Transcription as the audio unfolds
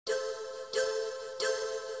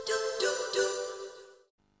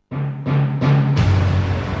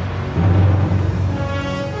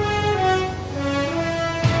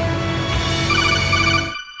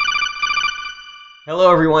Hello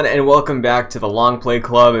everyone and welcome back to the Longplay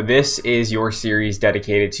Club. This is your series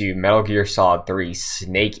dedicated to Metal Gear Solid 3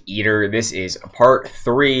 Snake Eater. This is part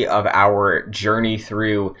 3 of our journey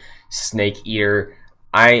through Snake Eater.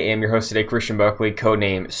 I am your host today, Christian Buckley,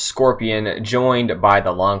 codename Scorpion, joined by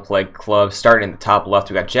the Longplay Club. Starting in the top left,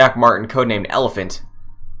 we got Jack Martin, codenamed Elephant.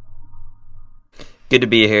 Good to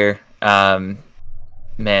be here.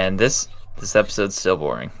 Man, this episode's still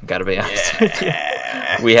boring. Gotta be honest with you.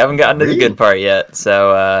 We haven't gotten to the good part yet,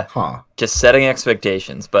 so just setting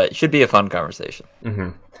expectations, but it should be a fun conversation.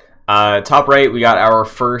 Top right, we got our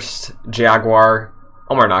first Jaguar,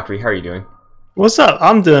 Omar Nakri. How are you doing? What's up?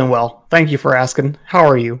 I'm doing well. Thank you for asking. How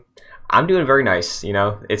are you? I'm doing very nice. You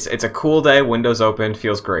know, it's a cool day, windows open,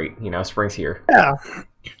 feels great. You know, spring's here. Yeah.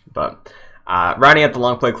 But rounding out the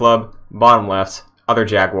Longplay Club, bottom left, other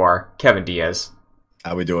Jaguar, Kevin Diaz.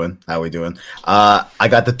 How we doing? I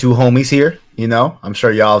got the two homies here. You know, I'm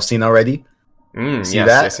sure y'all have seen already. See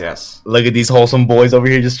that? Yes. Look at these wholesome boys over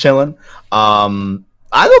here just chilling. I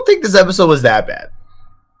don't think this episode was that bad.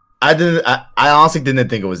 I honestly didn't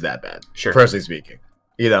think it was that bad. Sure. Personally speaking,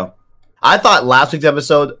 you know, I thought last week's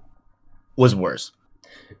episode was worse.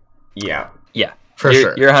 Yeah. For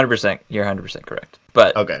sure. You're 100%. You're 100% correct.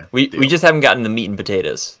 But okay, we just haven't gotten the meat and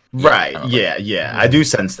potatoes. Right. Yeah. I do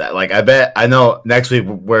sense that. Like, I know next week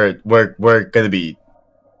we're gonna be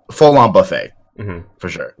full on buffet. For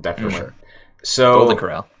sure. Definitely. For sure. So Golden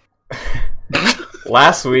Corral.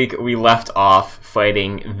 Last week we left off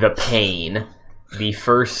fighting the Pain, the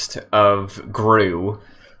first of Gru,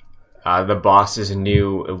 the boss's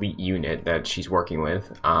new elite unit that she's working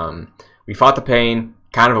with. We fought the Pain,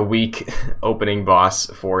 kind of a weak opening boss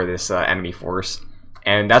for this enemy force,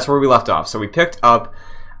 and that's where we left off. So we picked up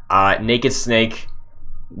Naked Snake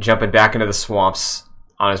jumping back into the swamps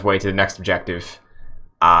on his way to the next objective.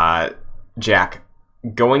 Jack,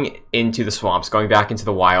 going into the swamps, going back into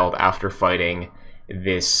the wild after fighting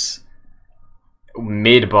this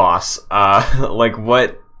mid-boss, like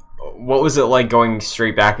what was it like going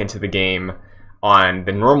straight back into the game on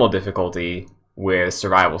the normal difficulty with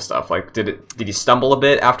survival stuff? Like, did you stumble a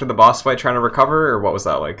bit after the boss fight trying to recover, or what was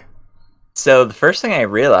that like? So the first thing I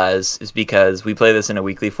realized is because we play this in a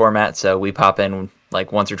weekly format, so we pop in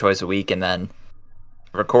like once or twice a week and then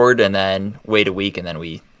record and then wait a week and then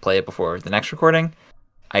we play it before the next recording.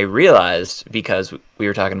 I realized, because we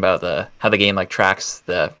were talking about how the game like tracks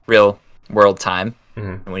the real world time,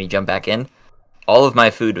 and when you jump back in, all of my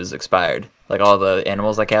food was expired. Like all the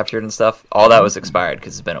animals I captured and stuff, all that was expired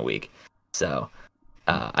because it's been a week. So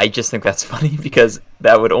I just think that's funny because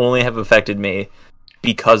that would only have affected me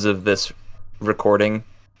because of this recording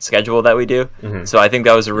schedule that we do. So I think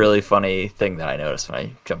that was a really funny thing that I noticed when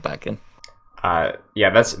I jumped back in.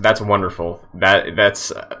 Yeah, that's wonderful.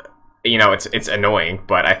 That's you know, it's annoying,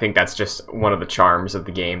 but I think that's just one of the charms of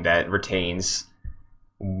the game that retains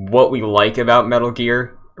what we like about Metal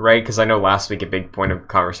Gear, right? Because I know last week a big point of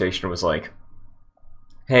conversation was like,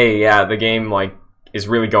 hey, yeah, the game like is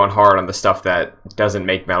really going hard on the stuff that doesn't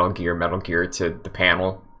make Metal Gear to the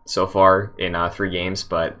panel so far in 3 games,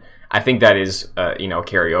 but I think that is you know,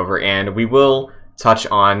 carryover, and we will touch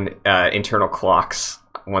on internal clocks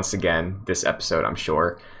once again this episode, I'm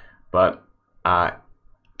sure. But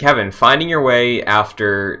Kevin, finding your way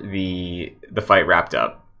after the fight wrapped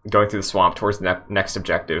up, going through the swamp towards the next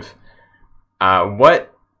objective,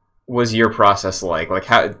 what was your process like? Like,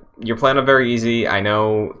 how you're playing it very easy. I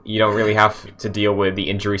know you don't really have to deal with the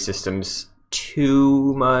injury systems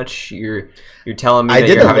too much. You're telling me that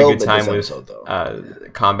you're having a good time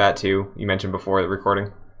with combat too. You mentioned before the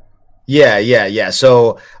recording. Yeah.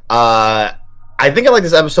 So I think I like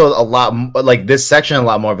this episode a lot, like this section a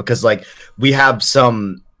lot more, because like we have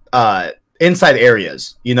some inside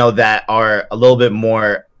areas, you know, that are a little bit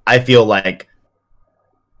more, I feel like,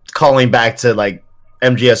 calling back to like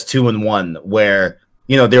MGS 2 and 1, where,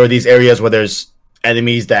 you know, there were these areas where there's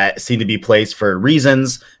enemies that seem to be placed for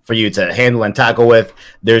reasons for you to handle and tackle with.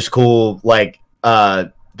 There's cool like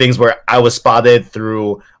things where I was spotted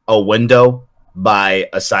through a window by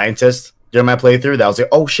a scientist during my playthrough that was like,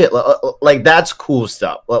 oh shit, like that's cool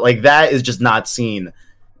stuff. Like that is just not seen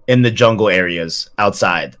in the jungle areas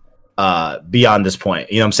outside beyond this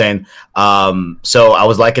point. You know what I'm saying? So I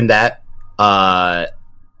was liking that. I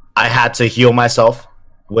had to heal myself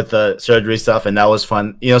with the surgery stuff, and that was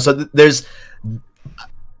fun. You know, so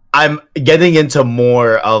I'm getting into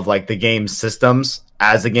more of like the game systems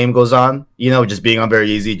as the game goes on. You know, just being on very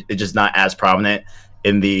easy, it's just not as prominent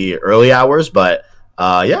in the early hours, but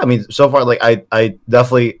yeah, I mean, so far, like I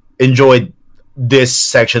definitely enjoyed this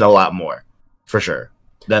section a lot more, for sure,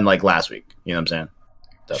 than like last week. You know what I'm saying?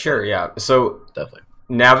 Definitely. Sure, yeah. So definitely.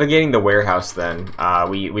 navigating the warehouse, then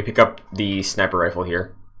we pick up the sniper rifle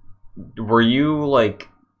here. Were you like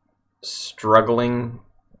struggling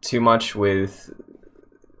too much with,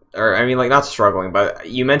 or I mean, like not struggling, but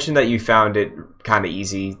you mentioned that you found it kind of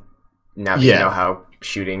easy now that you know how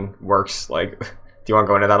shooting works. Like, do you want to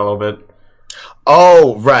go into that a little bit?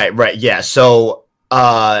 Oh, right, yeah. So,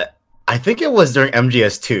 I think it was during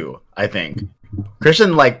MGS2. I think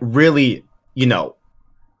Christian like really,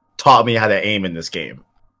 taught me how to aim in this game,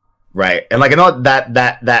 right? And like I know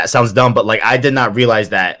that sounds dumb, but like I did not realize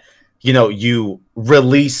that you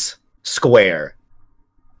release square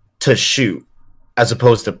to shoot as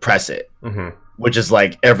opposed to press it, which is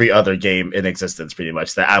like every other game in existence, pretty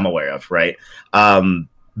much that I'm aware of, right?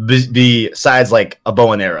 Besides like a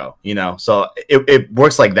bow and arrow, so it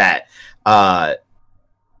works like that.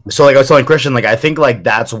 So like I was telling Christian, like I think like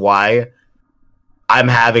that's why I'm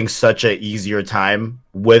having such a easier time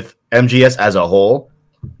with MGS as a whole.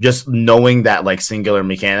 Just knowing that like singular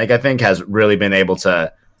mechanic, I think, has really been able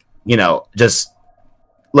to, just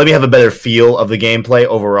let me have a better feel of the gameplay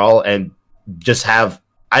overall and just have,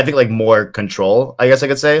 I think, like more control, I guess I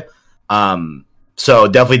could say. So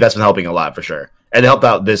definitely that's been helping a lot for sure. And it helped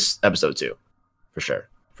out this episode too. For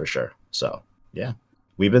sure. So yeah.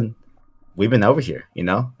 We've been over here,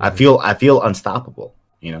 I feel unstoppable,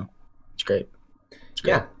 It's great.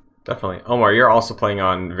 Yeah, definitely. Omar, you're also playing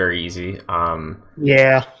on very easy.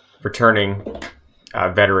 Yeah. Returning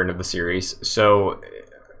veteran of the series. So,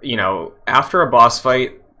 after a boss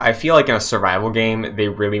fight, I feel like in a survival game, they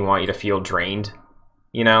really want you to feel drained.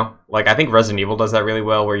 Like I think Resident Evil does that really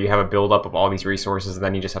well, where you have a buildup of all these resources, and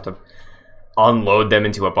then you just have to unload them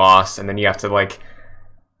into a boss, and then you have to like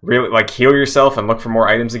really like heal yourself and look for more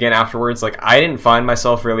items again afterwards. Like I didn't find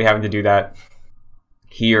myself really having to do that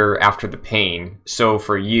here after the pain. So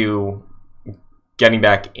for you getting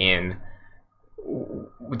back in,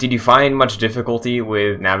 did you find much difficulty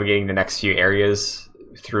with navigating the next few areas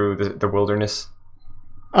through the wilderness?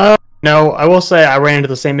 No, I will say I ran into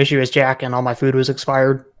the same issue as Jack, and all my food was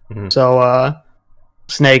expired. So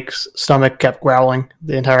Snake's stomach kept growling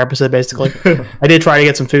the entire episode, basically. I did try to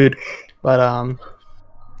get some food, but I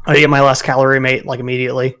did get my last calorie mate like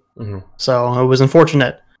immediately. So it was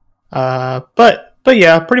unfortunate. But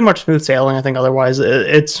yeah, pretty much smooth sailing. I think otherwise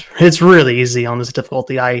it's really easy on this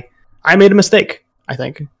difficulty. I made a mistake, I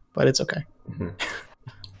think, but it's okay.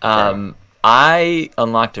 I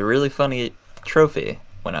unlocked a really funny trophy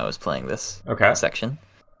when I was playing this section.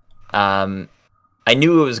 I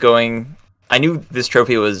knew this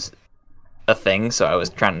trophy was a thing, so I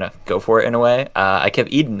was trying to go for it in a way. I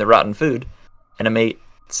kept eating the rotten food, and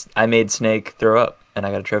I made Snake throw up, and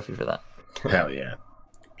I got a trophy for that. Hell yeah.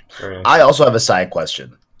 I also have a side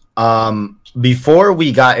question. Before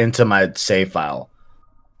we got into my save file,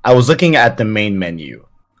 I was looking at the main menu,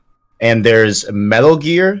 and there's Metal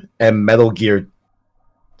Gear and Metal Gear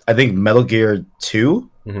 2.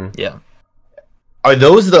 Yeah. Are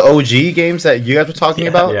those the OG games that you guys were talking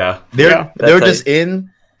about? Yeah. They're just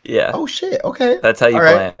in. Yeah. Oh shit. Okay. That's how you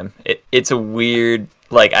play them. It's a weird,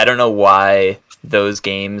 like, I don't know why those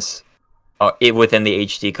games are within the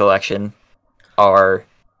HD collection are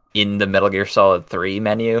in the Metal Gear Solid 3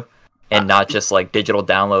 menu and not just like digital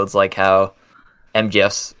downloads like how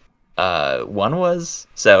MGS 1 was.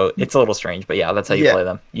 So it's a little strange, but yeah, that's how you play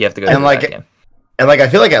them. You have to go to that game. And like I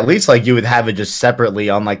feel like at least like you would have it just separately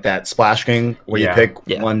on like that splash screen where you pick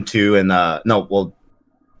 1, 2, and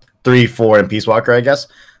 3, 4, and Peace Walker, I guess.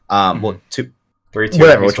 2, 3, 2,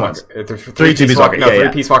 whatever. Which ones? 3, Peace Walker. No, 3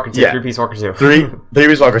 Peace Walker 2. 3 Peace Walker 2. 3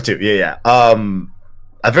 Peace Walker 2. Yeah.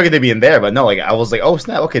 I figured they'd be in there, but no, like I was like, oh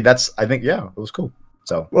snap, okay, I think it was cool.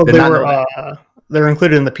 So they're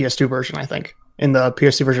included in the PS2 version, I think, in the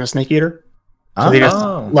PS2 version of Snake Eater. So they just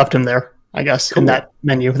left him there, I guess, in that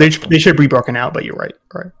menu. They should be broken out, but you're right.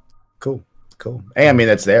 All right. Cool. Hey, I mean,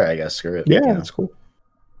 it's there, I guess. Screw it. Yeah, that's cool.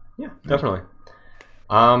 Yeah, definitely.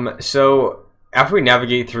 So after we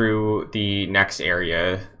navigate through the next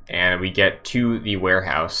area and we get to the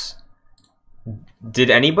warehouse,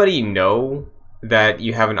 did anybody know that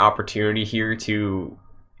you have an opportunity here to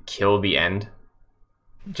kill the end?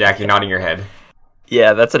 Jack, you're nodding your head.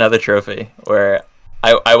 Yeah, that's another trophy where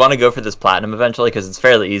I want to go for this platinum eventually because it's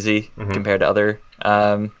fairly easy compared to other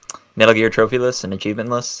Metal Gear trophy lists and achievement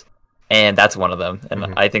lists, and that's one of them,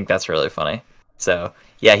 and I think that's really funny. So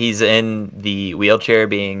yeah, he's in the wheelchair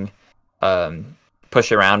being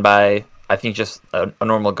pushed around by, I think, just a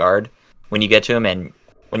normal guard. When you get to him, and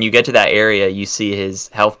when you get to that area, you see his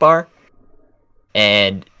health bar,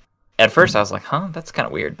 and at first I was like, that's kind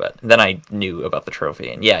of weird, but then I knew about the trophy,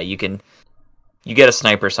 and yeah, you get a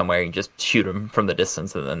sniper somewhere, you just shoot him from the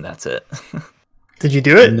distance, and then that's it. Did you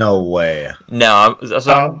do it? No way. No,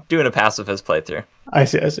 I'm doing a pacifist playthrough. I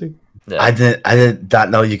see. Yeah. I did not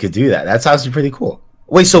know you could do that. That sounds pretty cool.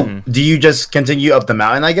 Wait, so do you just continue up the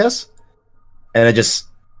mountain, I guess? And it just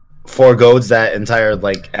foregoes that entire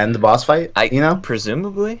like end boss fight, you know?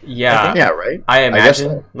 Presumably. Yeah. Yeah, right? I imagine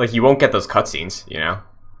so. like you won't get those cutscenes, you know?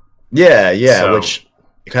 Yeah, So- which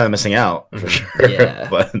you're kind of missing out for sure. Yeah.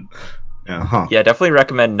 But Yeah, definitely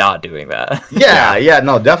recommend not doing that. yeah,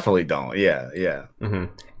 no, definitely don't. Yeah. Mm-hmm.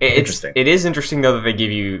 Interesting. It is interesting though that they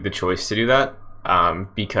give you the choice to do that,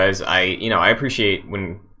 because I appreciate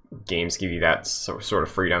when games give you that sort of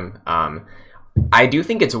freedom. I do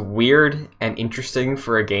think it's weird and interesting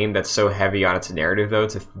for a game that's so heavy on its narrative though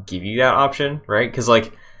to give you that option, right? Because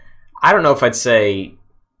like I don't know if I'd say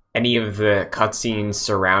any of the cutscenes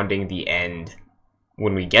surrounding the end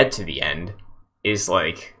when we get to the end is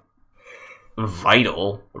like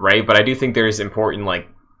vital, right? But I do think there's important, like,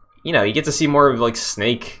 you know, you get to see more of like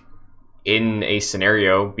Snake in a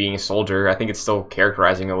scenario being a soldier. I think it's still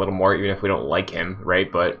characterizing a little more, even if we don't like him,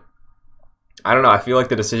 right? But I don't know. I feel like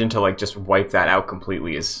the decision to like just wipe that out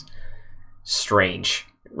completely is strange,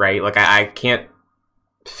 right? Like I can't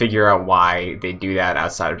figure out why they do that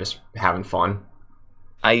outside of just having fun.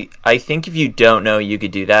 I think if you don't know you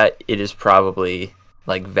could do that, it is probably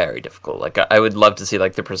like very difficult. Like I would love to see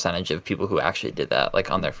like the percentage of people who actually did that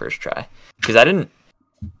like on their first try, because I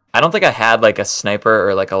don't think I had like a sniper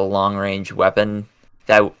or like a long range weapon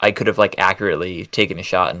that I could have like accurately taken a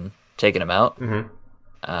shot and taken him out.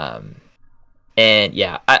 And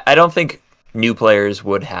yeah, I don't think new players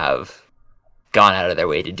would have gone out of their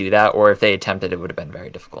way to do that, or if they attempted, it would have been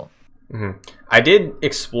very difficult. I did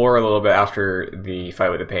explore a little bit after the fight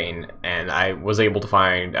with the pain, and I was able to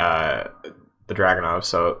find the Dragunov.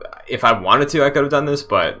 So if I wanted to, I could have done this,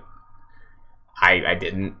 but I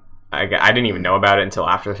didn't. I didn't even know about it until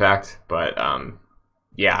after the fact. But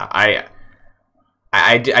yeah,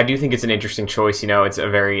 I do think it's an interesting choice. You know, it's a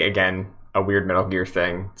very, again, a weird Metal Gear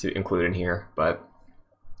thing to include in here, but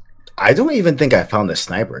I don't even think I found the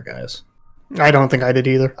sniper, guys. I don't think I did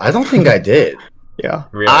either. I don't think I did. Yeah.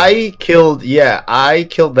 really, I killed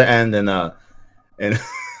the end in a in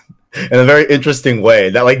a very interesting way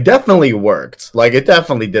that like definitely worked. Like it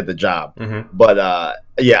definitely did the job. But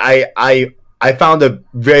yeah, I found a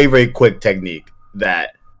very, very quick technique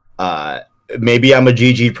that maybe I'm a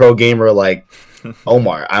GG pro gamer like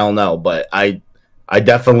Omar. I don't know, but I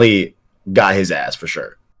definitely got his ass for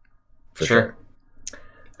sure. For sure.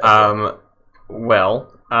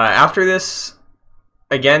 Well, after this,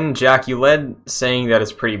 again, Jack, you led saying that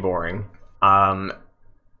it's pretty boring.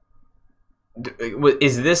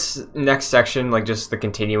 Is this next section like just the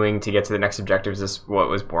continuing to get to the next objective? Is this what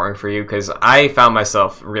was boring for you? Because I found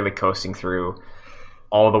myself really coasting through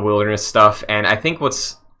all the wilderness stuff, and I think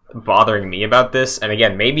what's bothering me about this, and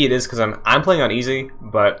again, maybe it is because I'm playing on easy,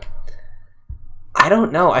 but I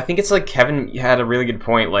don't know. I think it's like Kevin had a really good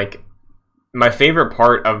point. Like, my favorite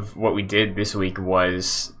part of what we did this week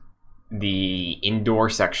was the indoor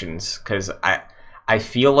sections, because I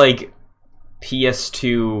feel like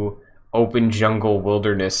PS2 open jungle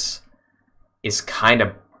wilderness is kind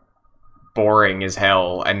of boring as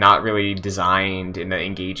hell and not really designed in an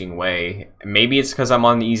engaging way. Maybe it's because I'm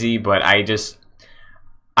on easy, but I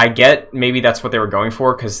get maybe that's what they were going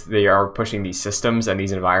for, because they are pushing these systems and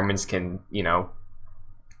these environments can, you know,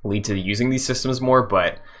 lead to using these systems more,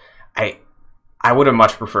 but I would have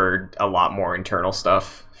much preferred a lot more internal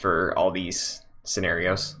stuff for all these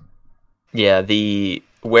scenarios. Yeah, the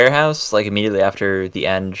warehouse, like immediately after the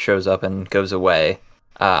end shows up and goes away,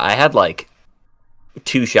 I had like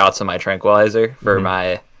 2 shots of my tranquilizer for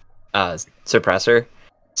my suppressor,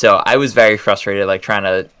 so I was very frustrated, like trying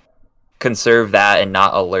to conserve that and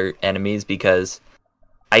not alert enemies, because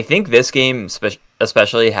I think this game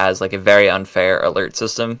especially has like a very unfair alert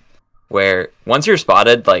system where once you're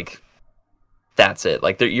spotted, like that's it.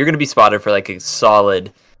 Like you're going to be spotted for like a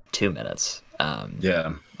solid 2 minutes.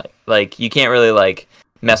 Yeah. Like you can't really like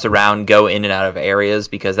mess around, go in and out of areas,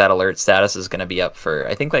 because that alert status is going to be up for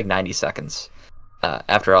I think like 90 seconds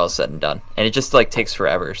after all is said and done, and it just like takes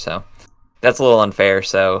forever. So that's a little unfair.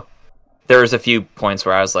 So there was a few points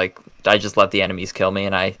where I was like, I just let the enemies kill me,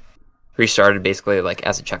 and I restarted basically like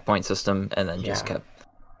as a checkpoint system, and then just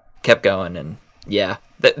kept going. And yeah,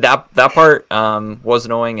 that part was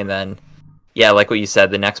annoying. And then yeah, like what you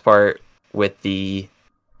said, the next part with the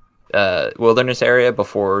wilderness area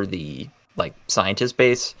before the like scientist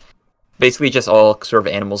base, basically just all sort of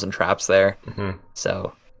animals and traps there.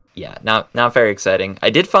 So yeah, not very exciting. I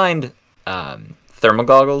did find thermal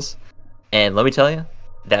goggles, and let me tell you,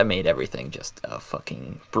 that made everything just a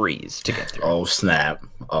fucking breeze to get through. Oh snap!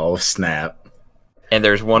 And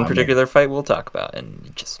there's one particular fight we'll talk about, and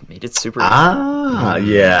it just made it super.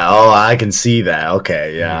 Yeah. Oh, I can see that.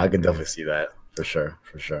 Okay, yeah, I can definitely see that for sure.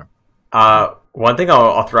 One thing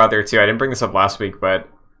I'll throw out there too. I didn't bring this up last week, but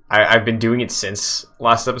I've been doing it since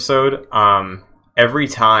last episode. Every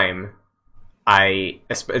time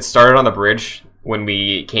it started on the bridge when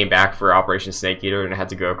we came back for Operation Snake Eater, and I had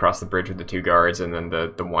to go across the bridge with the 2 guards and then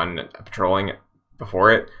the one patrolling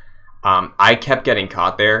before it. I kept getting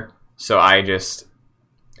caught there, so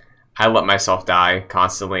I let myself die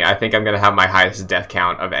constantly. I think I'm going to have my highest death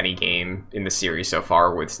count of any game in the series so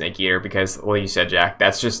far with Snake Eater because, like you said, Jack,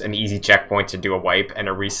 that's just an easy checkpoint to do a wipe and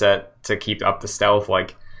a reset to keep up the stealth.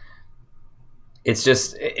 Like, it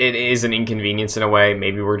is an inconvenience in a way.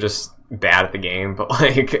 Maybe we're just bad at the game, but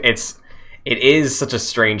like it is such a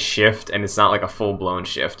strange shift, and it's not like a full-blown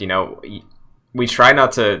shift. You know, we try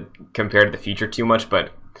not to compare to the future too much, but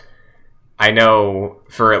I know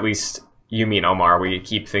for at least you, me, and Omar, we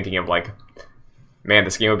keep thinking of like, man,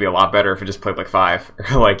 this game would be a lot better if it just played like 5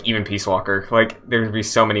 or like even Peace Walker. Like, there would be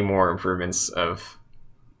so many more improvements of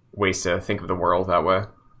ways to think of the world that way.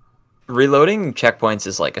 Reloading checkpoints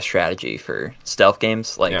is like a strategy for stealth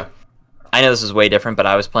games. Like, yeah. I know this is way different, but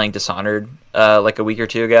I was playing Dishonored like a week or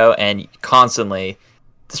 2 ago, and constantly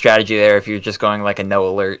the strategy there, if you're just going like a no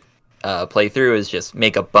alert playthrough, is just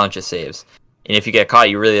make a bunch of saves. And if you get caught,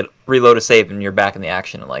 you really reload a save and you're back in the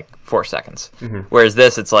action in like 4 seconds. Mm-hmm. Whereas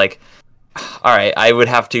this, it's like, all right, I would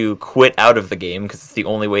have to quit out of the game because it's the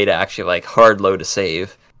only way to actually like hard load a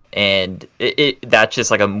save. And that's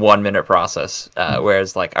just like a 1 minute process.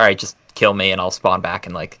 Whereas like, all right, just kill me and I'll spawn back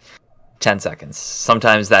in like 10 seconds.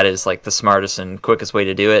 Sometimes that is like the smartest and quickest way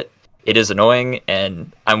to do it. It is annoying,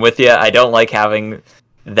 and I'm with you. I don't like having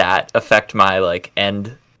that affect my like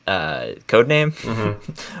end code name,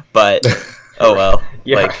 but oh well.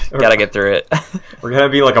 Yeah, like, gotta get through it. We're gonna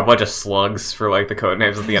be like a bunch of slugs for like the code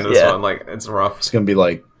names at the end of this one. Like, it's rough. It's gonna be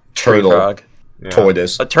like turtle,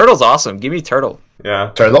 tortoise. A turtle's awesome. Give me turtle.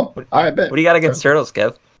 Yeah, turtle. All right, bet. What do you got against turtles,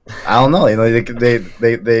 Kev? I don't know. You know,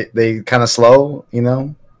 they kind of slow. You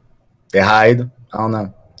know, they hide. I don't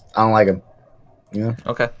know. I don't like them. You know.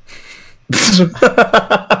 Okay.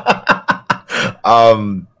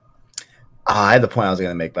 I had the point I was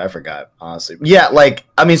gonna make, but I forgot, honestly. Yeah, like,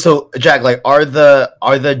 I mean, so Jack, like, are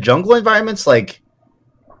the jungle environments, like,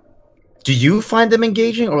 do you find them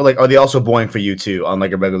engaging, or like are they also boring for you too on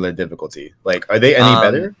like a regular difficulty? Like, are they any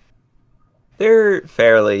better? They're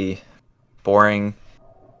fairly boring.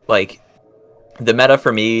 Like, the meta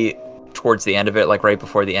for me towards the end of it, like right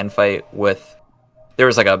before the end fight, there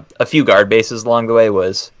was like a few guard bases along the way,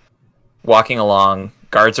 was walking along.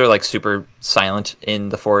 Guards are like super silent in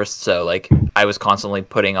the forest, so like I was constantly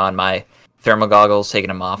putting on my thermal goggles, taking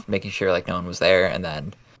them off, making sure like no one was there, and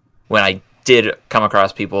then when I did come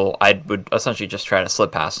across people, I would essentially just try to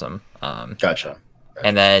slip past them. Gotcha.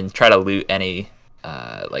 And then try to loot any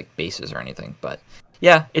like bases or anything. But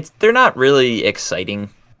yeah, they're not really exciting.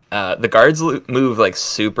 The guards move like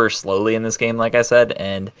super slowly in this game, like I said,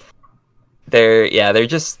 and they're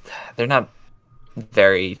not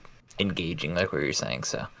very engaging, like what you're saying.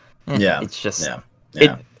 So it's just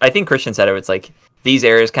I think Christian said it's like these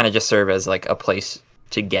areas kind of just serve as like a place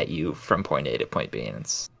to get you from point A to point B, and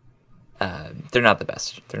it's they're not the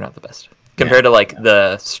best compared to like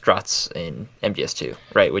the struts in MGS2,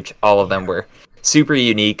 right, which all of them were super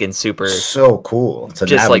unique and so cool to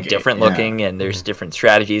just navigate. Like different looking, and there's different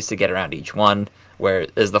strategies to get around each one,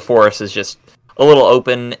 whereas the forest is just a little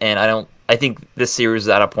open. And I think this series is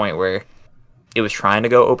at a point where it was trying to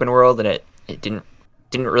go open world, and it didn't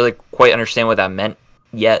really quite understand what that meant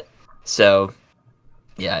yet. So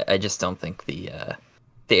yeah, I just don't think the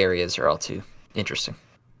areas are all too interesting.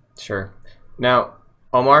 Sure. Now,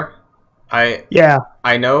 Omar, I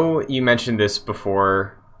know you mentioned this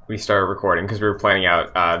before we started recording because we were planning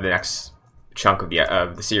out the next chunk of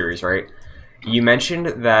the series, right? You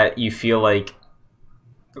mentioned that you feel like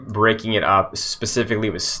breaking it up specifically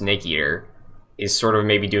with Snake Eater is sort of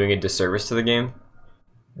maybe doing a disservice to the game.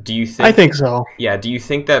 Do you think? I think so. Yeah. Do you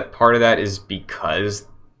think that part of that is because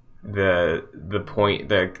the point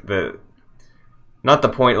the not the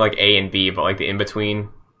point like A and B, but like the in between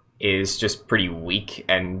is just pretty weak,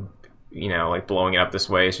 and you know, like blowing it up this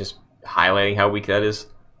way is just highlighting how weak that is?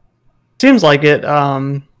 Seems like it.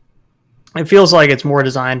 It feels like it's more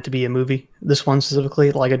designed to be a movie. This one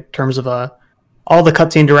specifically, like in terms of all the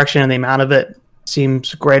cutscene direction and the amount of it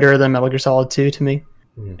seems greater than Metal Gear Solid 2 to me.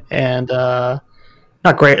 And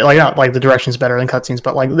not great, like not like the direction's better than cutscenes,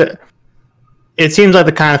 but like it seems like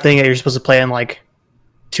the kind of thing that you're supposed to play in like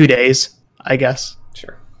 2 days, I guess.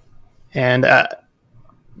 Sure. And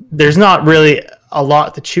there's not really a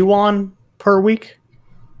lot to chew on per week.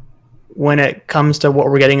 when it comes to what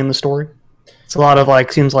we're getting in the story. It's a lot of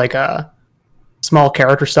like seems like small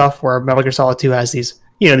character stuff where Metal Gear Solid 2 has these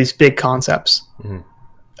these big concepts.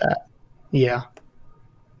 Yeah.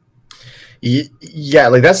 Yeah,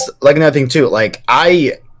 like that's like another thing too. Like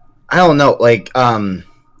I don't know, like I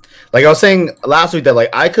was saying last week that like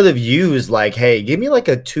I could have used like, hey, give me like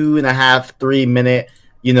a 2.5, 3 minute,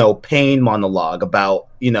 pain monologue about,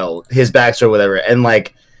 his backstory or whatever. And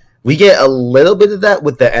like we get a little bit of that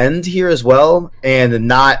with the end here as well, and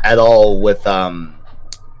not at all with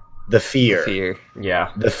the fear.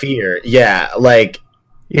 Yeah. The fear. Yeah. Like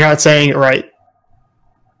you're not saying it right.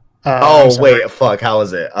 Wait, fuck, how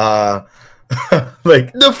is it?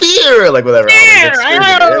 Like the fear, like whatever. Fear.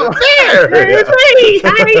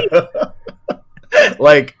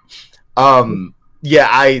 Like,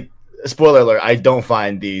 yeah. Spoiler alert. I don't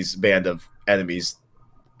find these band of enemies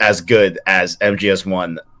as good as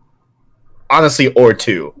MGS1, honestly, or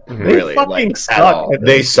 2. Really, like at all.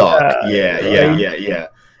 They suck. Yeah.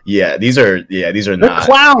 These are They're not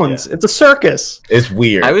clowns. Yeah. It's a circus. It's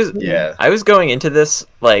weird. I was going into this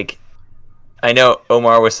like. I know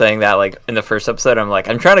Omar was saying that like in the first episode.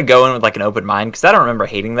 I'm trying to go in with like an open mind because I don't remember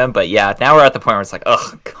hating them. But yeah, now we're at the point where it's like,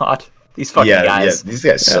 oh god, these fucking guys. Yeah, these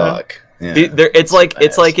guys suck. Yeah. It's like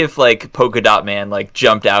if like Polka Dot Man like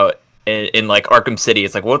jumped out in like Arkham City.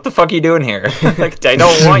 It's like, what the fuck are you doing here? Like, I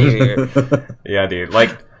don't want you here. Yeah, dude.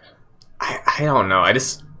 Like, I don't know.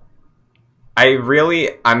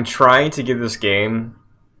 I'm trying to give this game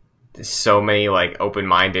so many like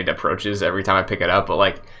open-minded approaches every time I pick it up, but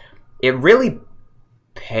like. It really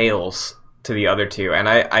pales to the other two, and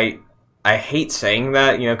I hate saying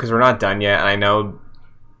that, because we're not done yet, and I know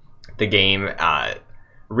the game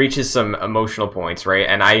reaches some emotional points, right?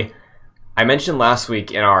 And I mentioned last week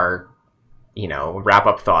in our,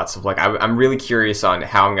 wrap-up thoughts of, like, I'm really curious on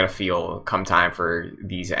how I'm going to feel come time for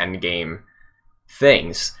these endgame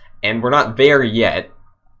things, and we're not there yet,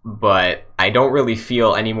 but I don't really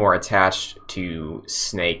feel any more attached to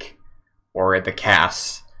Snake or the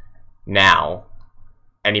cast now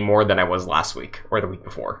any more than I was last week or the week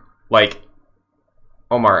before. Like,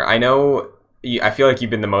 Omar, I know I feel like you've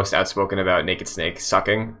been the most outspoken about Naked Snake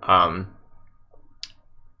sucking.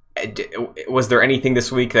 Was there anything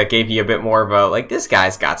this week that gave you a bit more of a like, this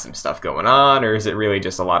guy's got some stuff going on, or is it really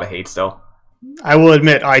just a lot of hate still? I will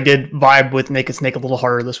admit I did vibe with Naked Snake a little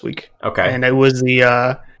harder this week. Okay. And it was the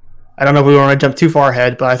I don't know if we want to jump too far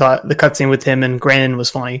ahead, but I thought the cutscene with him and Granin was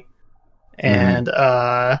funny. And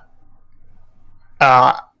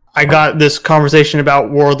I got this conversation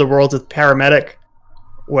about War of the Worlds with Paramedic,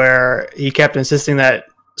 where he kept insisting that,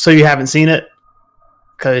 so you haven't seen it?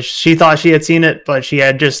 Because she thought she had seen it, but she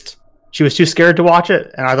was too scared to watch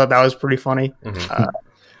it, and I thought that was pretty funny.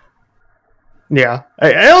 Yeah.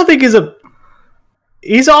 I don't think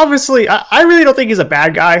he's obviously, I really don't think he's a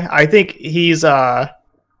bad guy. I think he's, just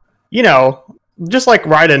like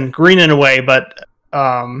Raiden, green in a way, but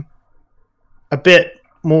a bit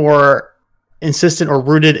more insistent or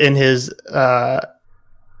rooted in his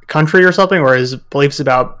country or something, or his beliefs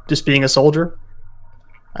about just being a soldier.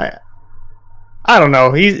 I don't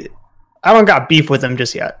know. I don't got beef with him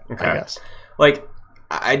just yet. Okay. I guess. Like,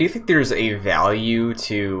 I do think there's a value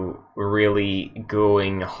to really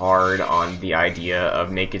going hard on the idea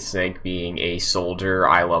of Naked Snake being a soldier,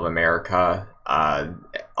 I love America,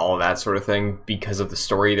 all that sort of thing, because of the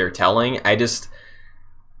story they're telling.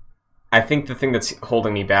 I think the thing that's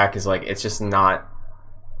holding me back is, like, it's just not,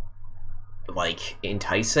 like,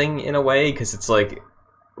 enticing in a way, because it's like,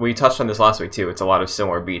 we touched on this last week too, it's a lot of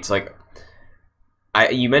similar beats. Like,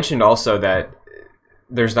 you mentioned also that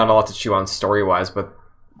there's not a lot to chew on story-wise, but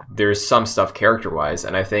there's some stuff character-wise,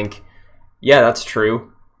 and I think, yeah, that's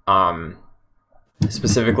true.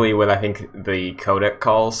 Specifically with, I think, the codec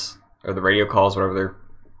calls, or the radio calls, whatever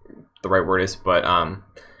the right word is, but,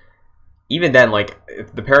 even then, like,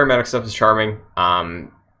 the paramedic stuff is charming.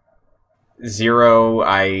 Zero,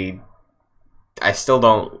 I still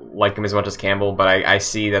don't like him as much as Campbell, but I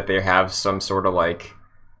see that they have some sort of, like,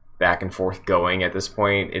 back and forth going at this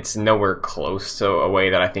point. It's nowhere close to a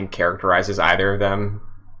way that I think characterizes either of them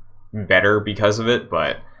better because of it,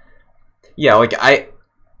 but yeah, like,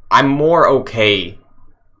 I'm more okay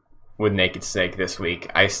with Naked Snake this week.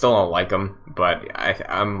 I still don't like him, but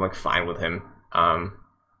I'm, like, fine with him.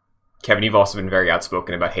 Kevin, you've also been very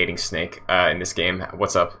outspoken about hating Snake in this game.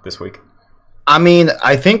 What's up this week? I mean,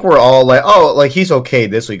 I think we're all like, oh, like, he's okay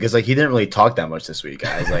this week, because, like, he didn't really talk that much this week,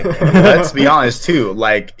 guys. Like, let's be honest, too.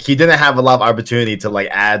 Like, he didn't have a lot of opportunity to, like,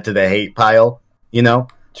 add to the hate pile,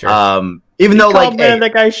 Sure. Even though, like, man,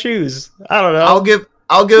 that guy's shoes. I don't know.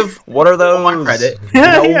 I'll give What are those? Omar credit.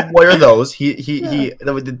 Yeah. What are those? He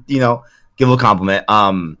you know, give a compliment.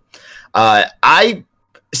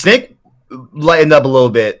 Snake lightened up a little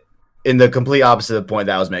bit in the complete opposite of the point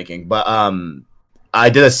that I was making, but I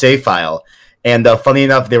did a save file, and funny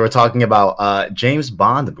enough, they were talking about James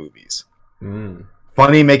Bond movies.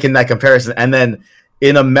 Funny making that comparison, and then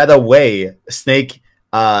in a meta way, Snake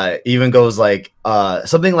even goes like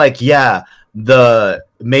something like, "Yeah, the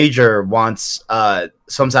Major wants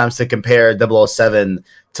sometimes to compare 007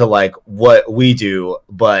 to like what we do,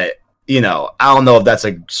 but you know, I don't know if that's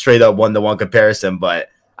a straight up 1-to-1 comparison, but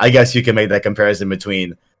I guess you can make that comparison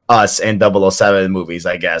between us and 007 movies,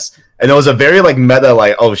 I guess." And it was a very like meta,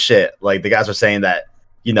 like, oh shit, like the guys were saying that,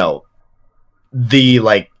 you know, the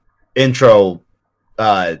like intro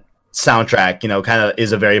soundtrack, you know, kind of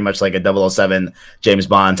is a very much like a 007 James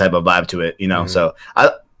Bond type of vibe to it, you know. So I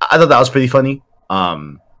thought that was pretty funny.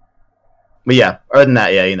 But yeah, other than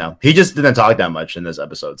that, yeah, you know, he just didn't talk that much in this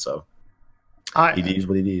episode, so he is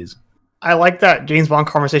what he is. I like that James Bond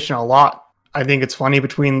conversation a lot. I think it's funny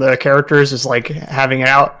between the characters, is like having it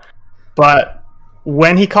out. But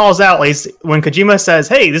when he calls out, like when Kojima says,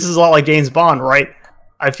 "Hey, this is a lot like James Bond," right?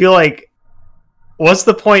 I feel like, what's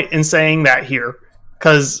the point in saying that here?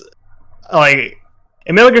 Because like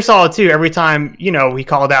in Metal Gear Solid 2, every time, you know, he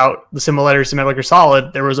called out the similarities to Metal Gear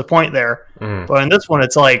Solid, there was a point there. But in this one,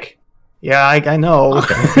 it's like, yeah, I know.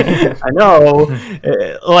 I know.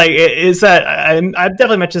 Like, is that... I've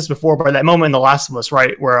definitely mentioned this before, but that moment in The Last of Us,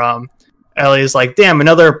 right, where Ellie is like, damn,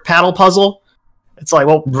 another paddle puzzle? It's like,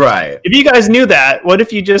 well, right. If you guys knew that, what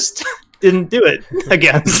if you just didn't do it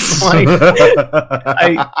again? Like,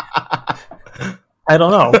 I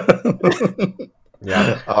don't know.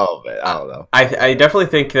 Yeah. Oh man, I don't know. I definitely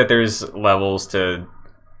think that there's levels to,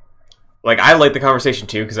 like, I like the conversation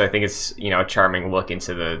too, because I think it's, you know, a charming look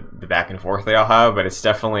into the back and forth they all have, but it's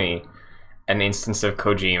definitely an instance of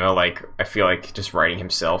Kojima, like, I feel like just writing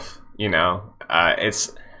himself, you know.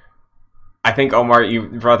 It's, I think, Omar, you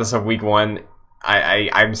brought this up week one.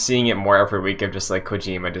 I'm seeing it more every week of just like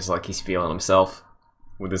Kojima, just like he's feeling himself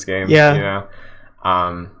with this game. Yeah. You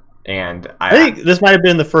know? And I think this might have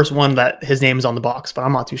been the first one that his name's on the box, but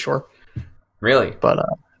I'm not too sure. Really? But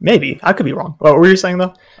maybe. I could be wrong. What were you saying,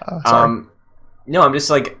 though? Sorry. No, I'm just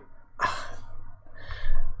like...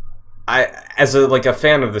 as a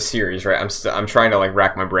fan of the series, right, I'm trying to like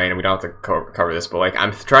rack my brain, and we don't have to cover this, but like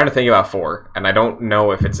I'm trying to think about 4, and I don't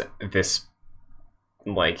know if it's this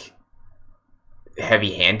like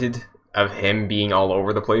heavy-handed of him being all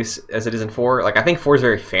over the place as it is in 4. Like, I think 4 is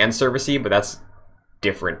very fan servicey, but that's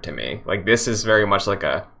different to me. Like, this is very much like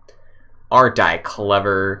a, aren't I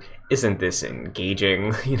clever? Isn't this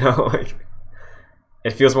engaging? You know, like,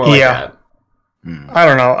 it feels more like that. I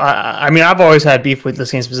don't know. I mean, I've always had beef with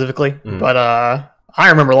this game specifically, but I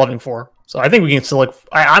remember loving 4, so I think we can still look.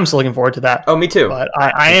 I'm still looking forward to that. Oh, me too. But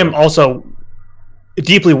I am also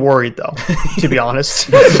deeply worried, though, to be honest.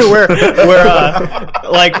 where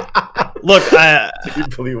like, look,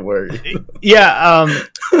 deeply worried. Yeah.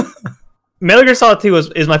 Metal Gear Solid 2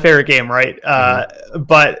 is my favorite game, right?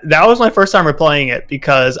 But that was my first time replaying it,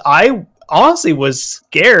 because I honestly was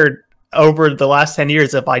scared over the last 10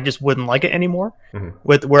 years if I just wouldn't like it anymore.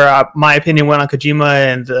 With where my opinion went on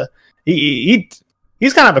Kojima, and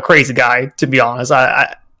he's kind of a crazy guy, to be honest.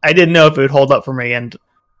 I didn't know if it would hold up for me, and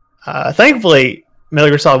thankfully Metal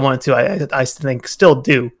Gear Solid 1 and 2 I think still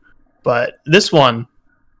do. But this one,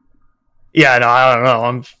 yeah, no, I don't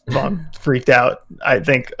know. I'm freaked out. I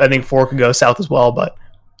think 4 could go south as well, but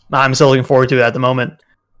I'm still looking forward to it at the moment.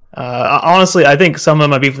 Honestly, I think some of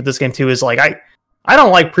my beef with this game too is like I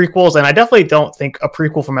don't like prequels, and I definitely don't think a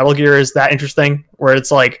prequel for Metal Gear is that interesting. Where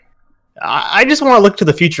it's like, I just want to look to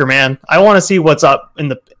the future, man. I want to see what's up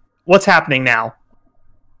what's happening now.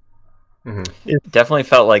 It definitely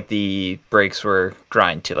felt like the brakes were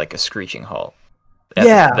grind to like a screeching halt.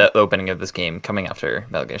 The opening of this game coming after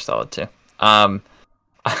Metal Gear Solid 2. I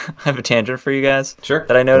have a tangent for you guys. Sure.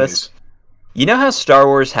 That I noticed. Please. You know how Star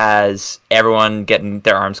Wars has everyone getting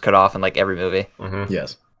their arms cut off in like every movie?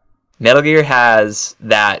 Yes. Metal Gear has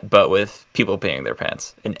that, but with people peeing their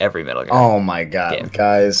pants in every Metal Gear. Oh my god, game.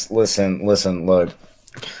 Guys, listen, look.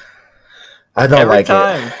 I don't like it.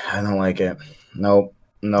 I don't like it. Nope.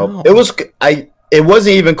 No. It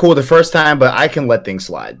wasn't even cool the first time, but I can let things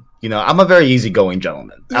slide. You know, I'm a very easygoing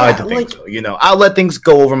gentleman. I like to think so. You know, I'll let things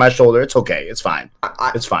go over my shoulder. It's okay. It's fine.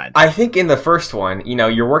 It's fine. I think in the first one, you know,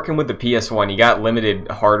 you're working with the PS1. You got limited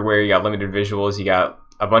hardware. You got limited visuals. You got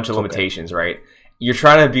a bunch of limitations, right? You're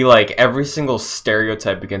trying to be like every single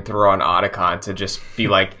stereotype you can throw on Otacon to just be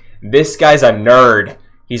like, this guy's a nerd.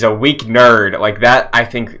 he's a weak nerd. Like that, I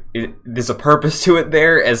think there's a purpose to it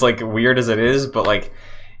there, as like weird as it is. But like,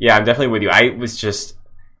 yeah, I'm definitely with you. I was just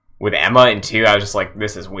with Emma in 2. I was just like,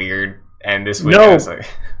 this is weird, and this week I was like.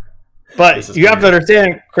 But you have to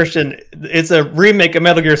understand, Christian, it's a remake of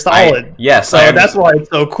Metal Gear Solid. Yes, so that's why it's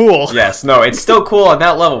so cool. Yes, no, it's still cool on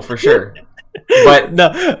that level for sure. But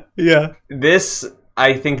no, yeah, this,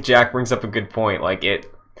 I think Jack brings up a good point. Like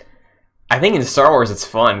I think in Star Wars it's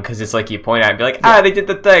fun because it's like you point out and be like, they did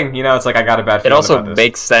the thing. You know, it's like I got a bad feeling. It also about this.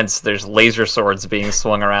 makes sense. There's laser swords being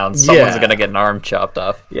swung around. Someone's gonna get an arm chopped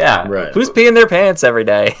off. Yeah, right. Who's peeing their pants every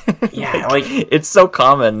day? Yeah, like it's so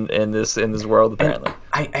common in this world apparently.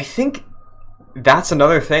 I think that's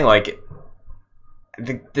another thing. Like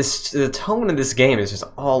the tone of this game is just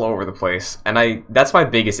all over the place, and that's my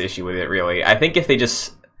biggest issue with it. Really, I think if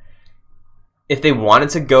they wanted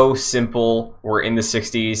to go simple, we're in the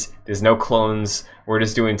 60s, there's no clones, we're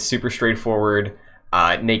just doing super straightforward,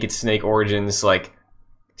 Naked Snake origins, like,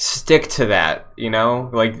 stick to that, you know?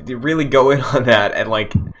 Like, really go in on that, and,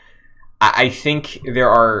 like, I think there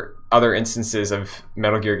are other instances of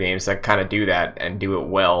Metal Gear games that kind of do that, and do it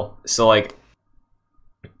well. So, like,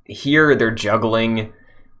 here they're juggling,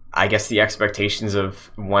 I guess, the expectations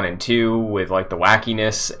of 1 and 2 with, like, the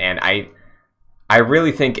wackiness, and I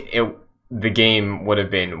really think the game would have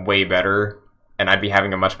been way better, and I'd be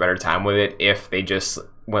having a much better time with it if they just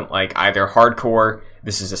went like either hardcore,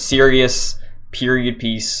 this is a serious period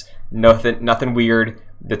piece, nothing weird,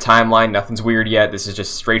 the timeline, nothing's weird yet, this is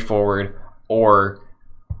just straightforward, or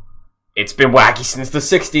it's been wacky since the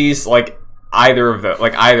 60s, like either of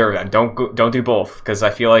them. Don't do both, because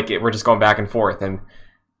I feel like we're just going back and forth. And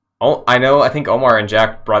I think Omar and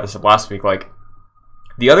Jack brought this up last week, like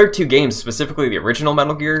the other 2 games, specifically the original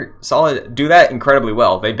Metal Gear Solid, do that incredibly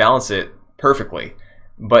well. They balance it perfectly.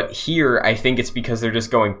 But here, I think it's because they're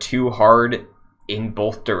just going too hard in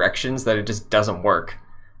both directions that it just doesn't work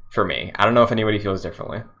for me. I don't know if anybody feels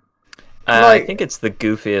differently. I think it's the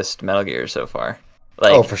goofiest Metal Gear so far.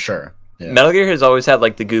 Like, oh, for sure. Yeah. Metal Gear has always had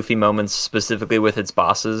like the goofy moments, specifically with its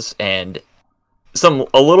bosses, and some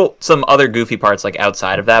other goofy parts like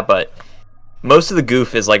outside of that, but most of the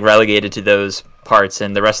goof is like relegated to those parts,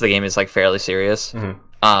 and the rest of the game is like fairly serious.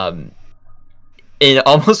 Mm-hmm. In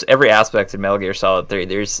almost every aspect of Metal Gear Solid 3,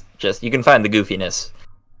 there's just, you can find the goofiness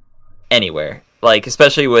anywhere. Like,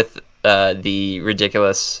 especially with the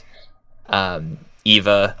ridiculous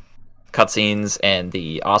Eva cutscenes and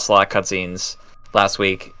the Ocelot cutscenes last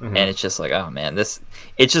week, mm-hmm. and it's just like, oh man, it's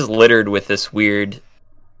just littered with this weird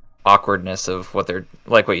awkwardness of what they're,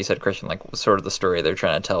 like what you said, Christian, like sort of the story they're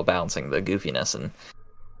trying to tell, balancing the goofiness, and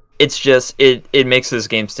it's just it makes this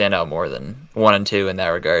game stand out more than 1 and 2 in that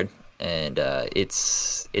regard, and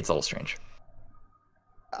it's a little strange.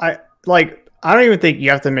 I don't even think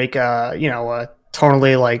you have to make a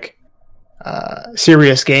totally like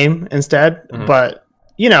serious game instead, mm-hmm. but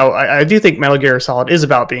I do think Metal Gear Solid is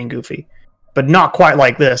about being goofy, but not quite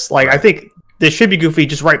like this. Like, I think this should be goofy,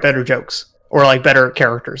 just write better jokes. Or like better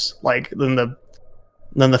characters, like than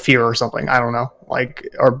the Fear or something. I don't know, like,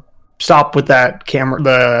 or stop with that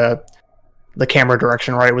camera, the camera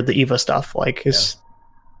direction, right, with the Eva stuff. Like, it's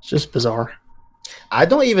just bizarre. I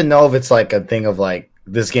don't even know if it's like a thing of like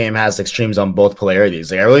this game has extremes on both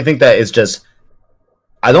polarities. Like, I really think that it's just,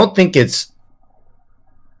 I don't think it's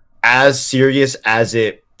as serious as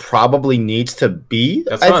it probably needs to be.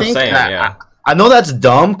 That's what I'm saying. Yeah. I know that's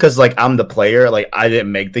dumb because, like, I'm the player. Like, I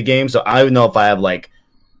didn't make the game, so I don't know if I have, like,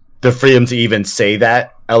 the freedom to even say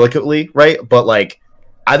that eloquently, right? But, like,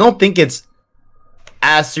 I don't think it's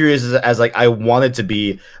as serious as like, I want it to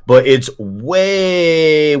be, but it's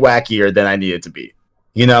way wackier than I need it to be,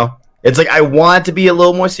 you know? It's like, I want it to be a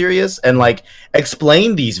little more serious and, like,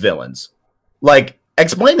 explain these villains. Like,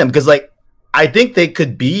 explain them, because, like, I think they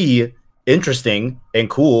could be interesting and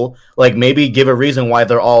cool. Like, maybe give a reason why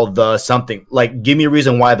they're all the something. Like, give me a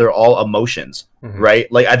reason why they're all emotions, mm-hmm. right?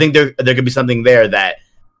 Like, I think there could be something there that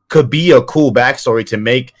could be a cool backstory to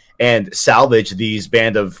make and salvage these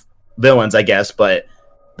band of villains, I guess, but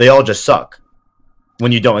they all just suck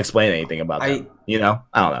when you don't explain anything about them. I don't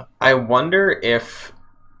know. I wonder if,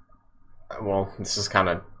 well, this is kind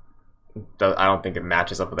of, I don't think it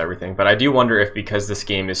matches up with everything, but I do wonder if, because this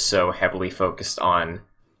game is so heavily focused on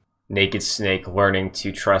Naked Snake learning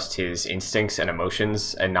to trust his instincts and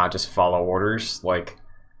emotions and not just follow orders, like,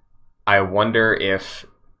 I wonder if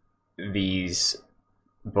these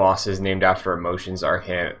bosses named after emotions are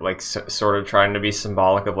him, like, sort of trying to be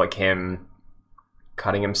symbolic of, like, him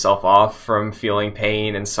cutting himself off from feeling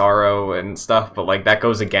pain and sorrow and stuff, but, like, that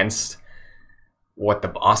goes against what the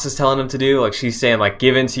boss is telling him to do. Like, she's saying, like,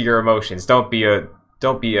 give in to your emotions, don't be a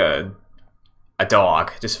a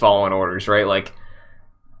dog just following orders, right? Like,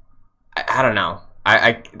 I don't know.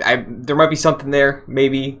 I there might be something there,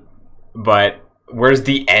 maybe, but where's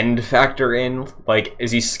the end factor in? Like,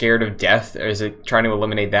 is he scared of death, or is it trying to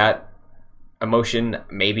eliminate that emotion?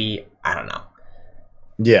 Maybe, I don't know.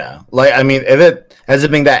 Yeah, like I mean, if it ends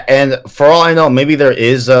up being that end, for all I know, maybe there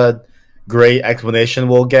is a great explanation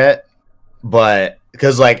we'll get, but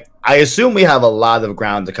because like I assume we have a lot of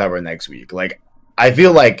ground to cover next week. Like, I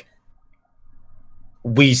feel like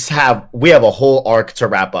we have a whole arc to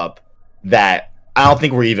wrap up that I don't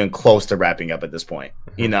think we're even close to wrapping up at this point,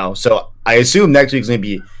 you know? So I assume next week's going to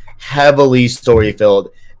be heavily story filled,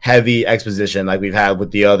 heavy exposition like we've had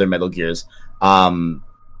with the other Metal Gears.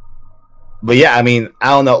 But yeah, I mean, I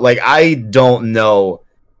don't know. Like, I don't know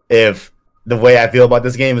if the way I feel about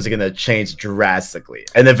this game is going to change drastically.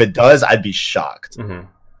 And if it does, I'd be shocked.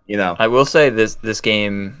 You know? I will say this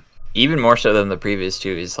game, even more so than the previous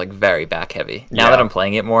two, is like very back heavy. Now that I'm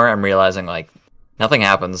playing it more, I'm realizing like nothing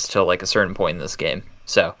happens till like a certain point in this game.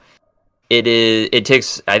 So I think it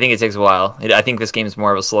takes a while. I think this game is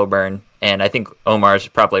more of a slow burn, and I think Omar's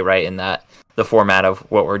probably right in that the format of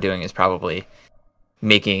what we're doing is probably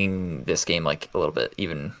making this game like a little bit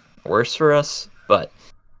even worse for us. But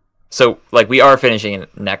so like we are finishing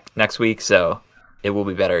it next week, so it will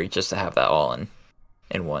be better just to have that all in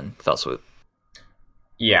one fell swoop.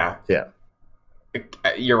 Yeah.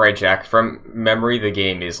 You're right, Jack. From memory, the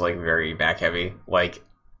game is like very back heavy. Like,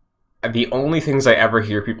 the only things I ever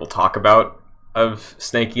hear people talk about of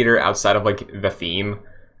Snake Eater outside of like the theme,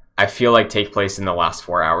 I feel like take place in the last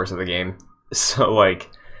 4 hours of the game. So like,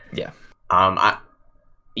 I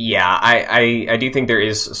do think there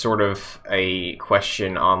is sort of a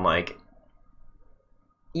question on like,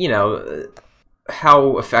 you know,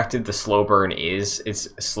 how effective the slow burn is. It's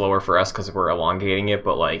slower for us because we're elongating it,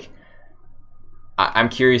 but like, I'm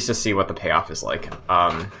curious to see what the payoff is like.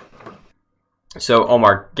 So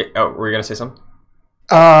Omar, were you gonna say something?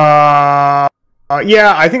 Yeah,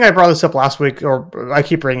 I think I brought this up last week, or I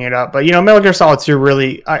keep bringing it up. But you know, Metal Gear Solid 2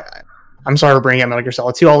 really, I'm sorry for bringing up Metal Gear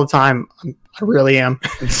Solid 2 all the time. I really am.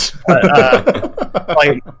 But,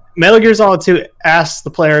 like, Metal Gear Solid 2 asks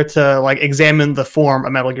the player to like examine the form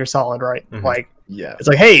of Metal Gear Solid, right? Like, it's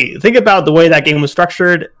like, hey, think about the way that game was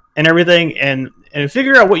structured and everything, and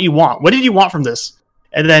figure out what you want. What did you want from this?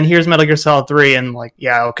 And then here's Metal Gear Solid 3, and like,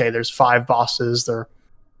 yeah, okay, there's 5 bosses.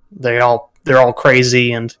 They're all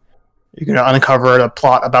crazy, and you're gonna uncover a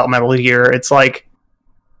plot about Metal Gear. It's like,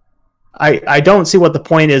 I don't see what the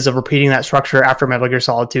point is of repeating that structure after Metal Gear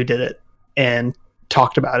Solid 2 did it and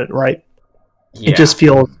talked about it, right? It just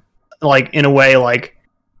feels like, in a way, like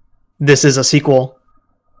this is a sequel.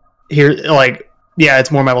 Here, like, yeah,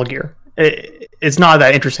 it's more Metal Gear. It's not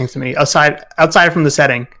that interesting to me, outside from the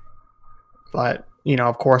setting. But, you know,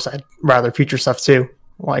 of course, I'd rather future stuff too.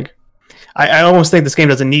 Like, I almost think this game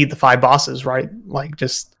doesn't need the 5 bosses, right? Like,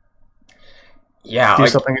 just do like,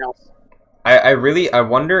 something else. I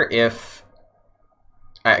wonder if,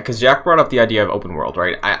 because Jack brought up the idea of open world,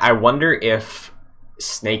 right? I wonder if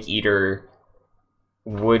Snake Eater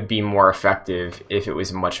would be more effective if it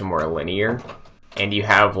was much more linear, and you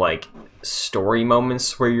have like story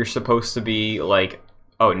moments where you're supposed to be like,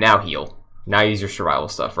 oh, now heal, now use your survival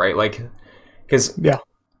stuff, right? Like, because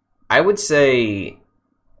I would say,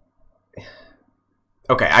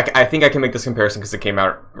 okay, I think I can make this comparison because it came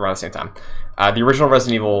out around the same time. The original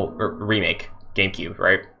Resident Evil remake, GameCube,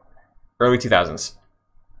 right? Early 2000s.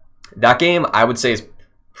 That game, I would say, is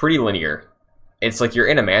pretty linear. It's like you're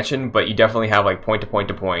in a mansion, but you definitely have like point to point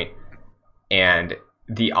to point, and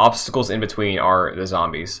the obstacles in between are the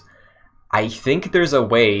zombies. I think there's a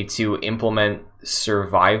way to implement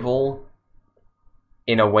survival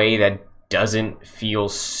in a way that doesn't feel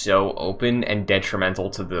so open and detrimental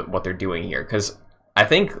to what they're doing here. Because I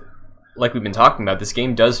think, like we've been talking about, this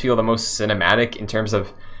game does feel the most cinematic in terms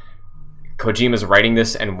of Kojima's writing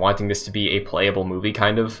this and wanting this to be a playable movie,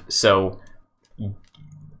 kind of. So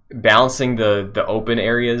balancing the open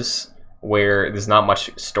areas where there's not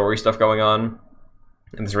much story stuff going on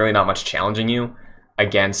and there's really not much challenging you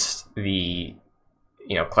against the,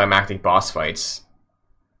 you know, climactic boss fights.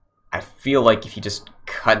 I feel like if you just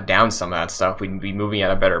cut down some of that stuff, we'd be moving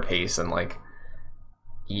at a better pace, and like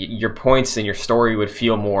your points and your story would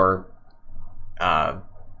feel more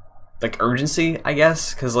like urgency, I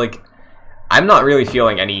guess, because like I'm not really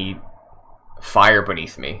feeling any fire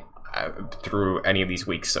beneath me through any of these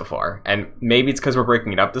weeks so far, and maybe it's because we're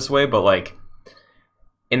breaking it up this way, but like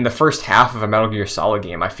in the first half of a Metal Gear Solid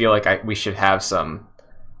game, I feel like we should have some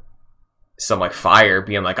like fire,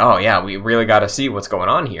 being like, oh yeah, we really got to see what's going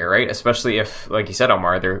on here, right? Especially if, like you said,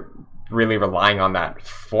 Omar, they're really relying on that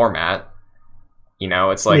format. You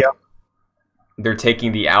know, it's like Yeah. they're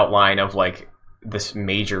taking the outline of like this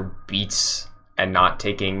major beats and not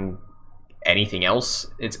taking anything else.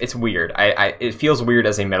 It's weird. It feels weird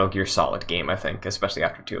as a Metal Gear Solid game, I think, especially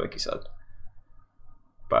after 2, like you said.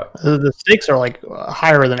 But The stakes are like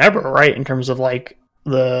higher than ever, right? In terms of like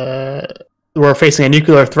we're facing a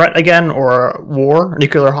nuclear threat again, or a war, a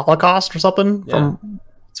nuclear holocaust, or something from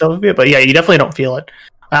Soviet. But yeah, you definitely don't feel it.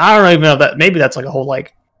 I don't even know that. Maybe that's like a whole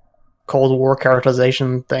like Cold War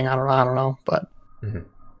characterization thing. I don't know. But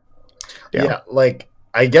yeah, like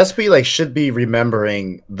I guess we like should be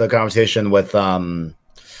remembering the conversation with the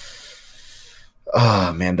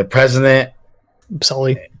president.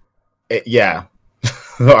 Sully. Yeah,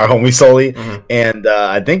 our homie Sully, and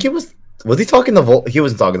I think was he talking to He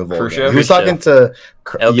wasn't talking to Volk. Khrushchev? He was talking to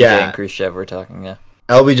LBJ and Khrushchev were talking. Yeah,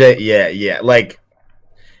 LBJ. Yeah. Like,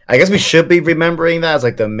 I guess we should be remembering that as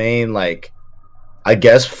like the main like, I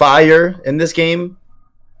guess, fire in this game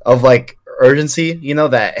of like urgency. You know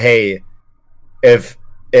that hey, if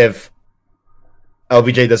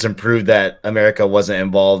LBJ doesn't prove that America wasn't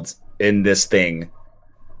involved in this thing,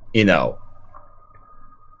 you know,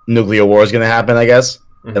 nuclear war is going to happen, I guess,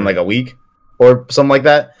 in like a week or something like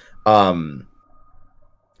that.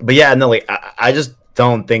 But yeah, no, like I just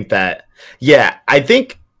don't think that. Yeah, I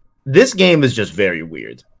think this game is just very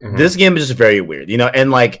weird. This game is just very weird, you know, and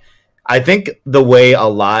like I think the way a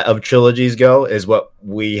lot of trilogies go is what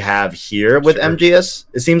we have here with MGS.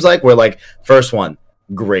 It seems like we're like first one,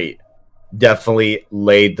 great, definitely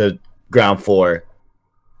laid the ground for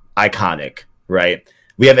iconic, right?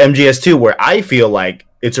 We have MGS2 where I feel like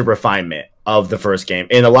it's a refinement of the first game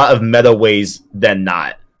in a lot of meta ways than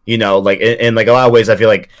not. You know, like in like a lot of ways, I feel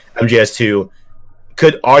like MGS2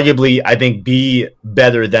 could arguably, I think, be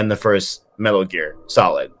better than the first Metal Gear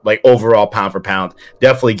Solid, like overall pound for pound,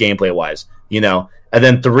 definitely gameplay wise, you know. And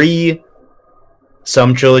then 3,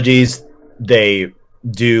 some trilogies they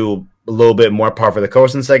do a little bit more par for the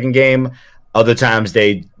course in the second game. Other times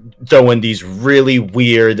they throw in these really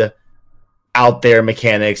weird, out there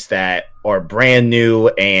mechanics that are brand new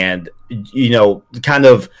and, you know, kind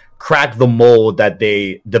of crack the mold that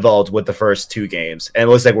they developed with the first 2 games. And it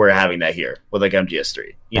looks like we're having that here with like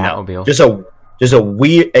MGS3. You know, Batmobile. just a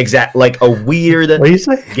weird weird What do you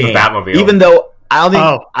say? game. The Batmobile. Even though I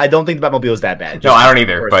don't think the Batmobile is that bad. No, I don't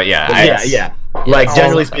either. But yeah, yeah. Like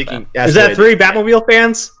generally it's not speaking, Is that 3 Batmobile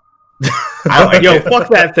fans? I like Yo, it. fuck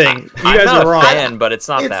that thing. You I'm guys not are a wrong. fan, but it's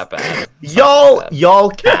not that bad. Y'all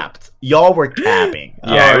capped. Y'all were capping.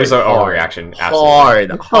 Yeah, it was an overreaction. Hard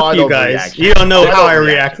Fuck you guys. overreaction. You don't know how I Overreaction.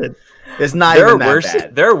 reacted. It's not There are even that worse.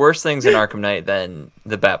 bad. There are worse things in Arkham Knight than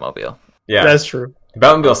the Batmobile. Yeah, That's true. the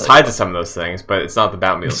Batmobile's tied to some of those things, but it's not the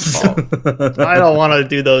Batmobile's fault. I don't want to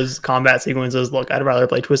do those combat sequences. Look, I'd rather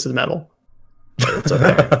play Twisted Metal. But it's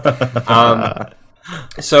okay.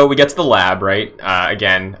 So we get to the lab, right?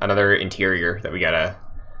 Again, another interior that we gotta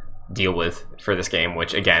deal with for this game,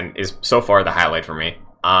 which again is so far the highlight for me.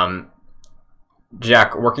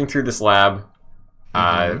 Jack, working through this lab,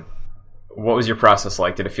 what was your process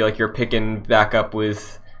like? Did it feel like you're picking back up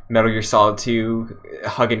with Metal Gear Solid 2,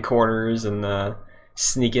 hugging corners and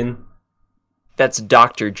sneaking? That's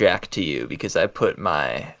Dr. Jack to you because I put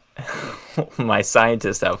my my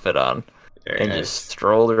scientist outfit on Very and nice. just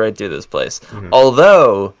strolled right through this place.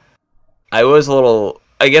 Although I was a little,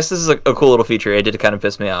 I guess this is a cool little feature. It did kind of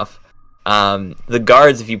piss me off. The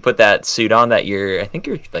guards, if you put that suit on, I think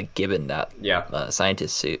you're like given that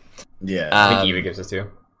scientist suit. Yeah. I think Eva gives us to.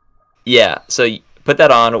 Yeah, so you put that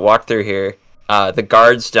on, walk through here. The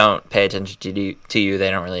guards don't pay attention to you. They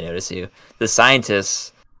don't really notice you. The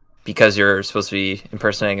scientists, because you're supposed to be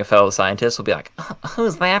impersonating a fellow scientist, will be like,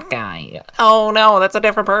 who's that guy? Oh no, that's a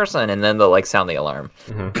different person. And then they'll like sound the alarm,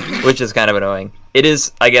 which is kind of annoying. It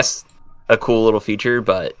is, I guess, a cool little feature,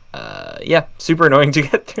 but yeah, super annoying to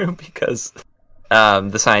get through because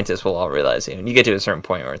the scientists will all realize you. And you get to a certain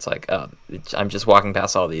point where it's like, oh, I'm just walking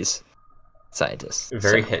past all these scientists.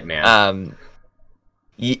 Very Hitman.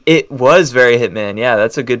 It was very Hitman. Yeah,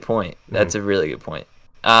 that's a good point. That's a really good point.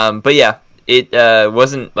 But yeah, it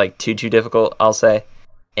wasn't like too difficult, I'll say.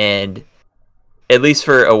 And at least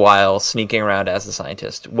for a while, sneaking around as a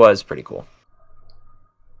scientist was pretty cool.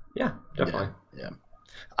 Yeah, definitely. Yeah.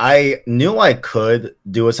 I knew I could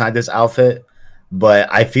do a scientist outfit,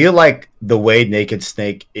 but I feel like the way Naked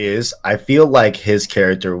Snake is, I feel like his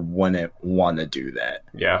character wouldn't want to do that.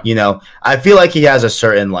 Yeah. You know, I feel like he has a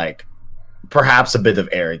certain, like, perhaps a bit of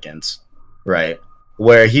arrogance, right?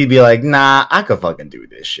 Where he'd be like, nah, I could fucking do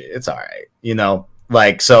this shit. It's all right. You know,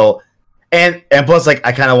 like, so, and plus, like,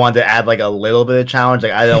 I kind of wanted to add, like, a little bit of challenge.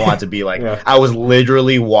 Like, I don't want to be like, I was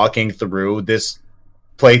literally walking through this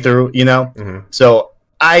playthrough, you know. Mhm. So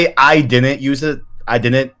I didn't use it. I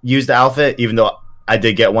didn't use the outfit, even though I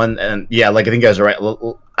did get one. And yeah, like I think you guys are right.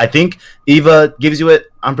 I think Eva gives you it.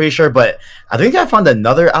 I'm pretty sure, but I think I found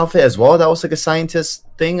another outfit as well that was like a scientist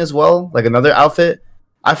thing as well, like another outfit.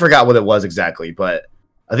 I forgot what it was exactly, but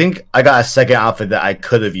I think I got a second outfit that I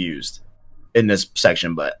could have used in this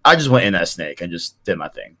section, but I just went in as Snake and just did my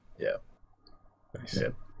thing. Yeah. Nice. Yeah.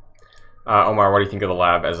 Omar, what do you think of the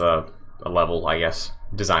lab as a level, I guess,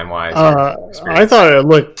 design-wise? I thought it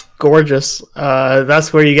looked gorgeous.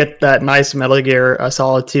 That's where you get that nice Metal Gear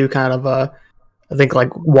Solid 2 kind of, I think,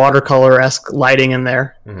 like watercolor-esque lighting in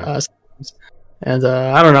there. And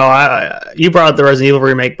I don't know. You brought up the Resident Evil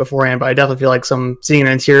remake beforehand, but I definitely feel like seeing an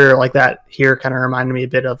interior like that here kind of reminded me a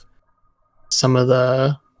bit of some of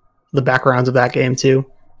the backgrounds of that game too,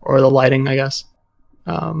 or the lighting, I guess.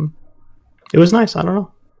 It was nice. I don't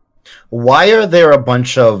know. Why are there a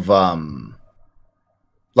bunch of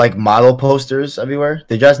like model posters everywhere?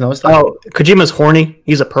 Did you guys notice that? Oh, Kojima's horny.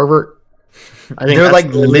 He's a pervert. I think they're that's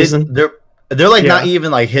like the reason. they're like not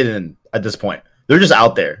even like hidden at this point. They're just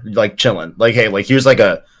out there, like chilling. Like, hey, like here's like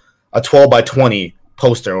a 12x20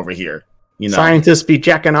 poster over here. You know, Scientists be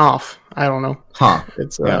jacking off. I don't know. huh?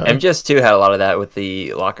 It's MGS2 had a lot of that with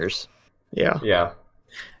the lockers. yeah. Yeah.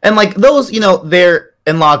 And like those, you know, they're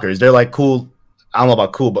in lockers. They're like cool. I don't know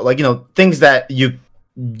about cool, but like, you know, things that you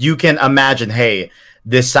can imagine. Hey,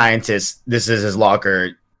 this scientist, this is his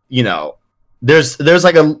locker. You know, there's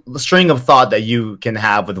like a string of thought that you can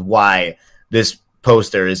have with why this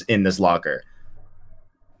poster is in this locker.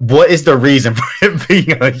 What is the reason for it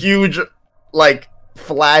being a huge, like,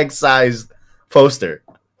 flag-sized poster?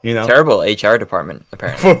 You know, Terrible HR department,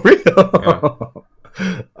 apparently. for real.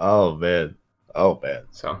 Yeah. Oh man.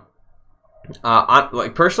 So,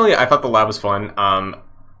 like personally, I thought the lab was fun.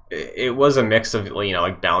 It was a mix of, you know,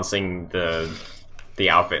 like balancing the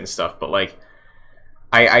outfit and stuff, but like,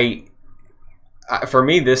 I for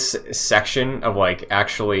me, this section of like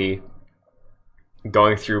actually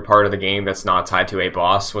going through part of the game that's not tied to a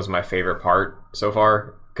boss was my favorite part so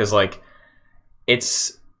far, because like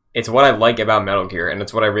it's what I like about Metal Gear, and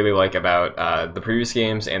it's what I really like about the previous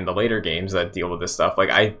games and the later games that deal with this stuff. Like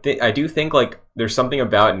I do think like there's something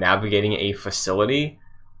about navigating a facility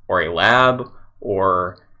or a lab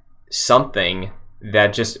or something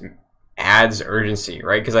that just adds urgency,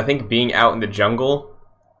 right? Because I think being out in the jungle,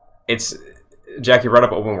 it's Jackie brought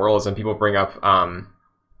up open worlds, and people bring up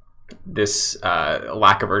this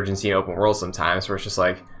lack of urgency in open world sometimes, where it's just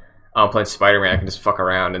like, I'm playing Spider-Man, I can just fuck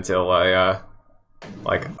around until I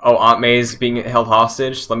like, oh, Aunt May's being held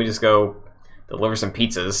hostage, let me just go deliver some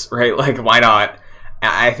pizzas, right? Like, why not?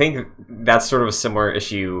 I think that's sort of a similar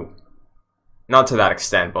issue, not to that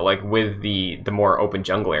extent, but like with the more open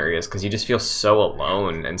jungle areas, because you just feel so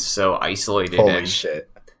alone and so isolated. Holy shit.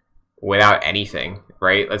 Without anything,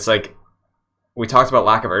 right? It's like, we talked about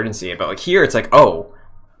lack of urgency, but like here it's like, oh,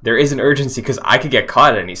 there is an urgency because I could get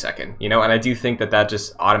caught at any second, you know? And I do think that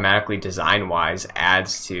just automatically, design-wise,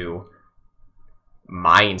 adds to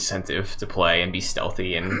my incentive to play and be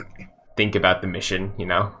stealthy and think about the mission, you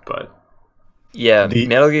know? But yeah,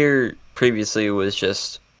 Metal Gear previously was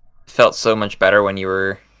just felt so much better when you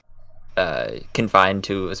were confined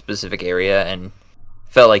to a specific area and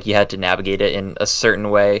felt like you had to navigate it in a certain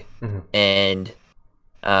way. And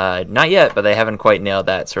not yet, but they haven't quite nailed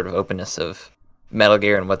that sort of openness of Metal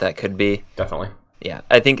Gear and what that could be. Definitely. Yeah,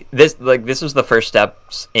 I think this was the first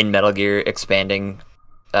steps in Metal Gear expanding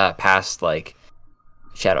past like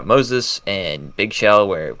Shadow Moses and Big Shell,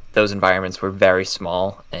 where those environments were very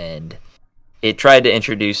small, and it tried to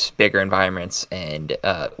introduce bigger environments and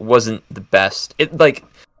wasn't the best. It like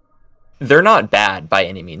they're not bad by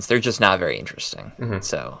any means. They're just not very interesting.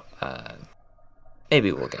 So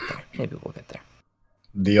maybe we'll get there.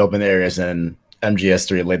 The open areas in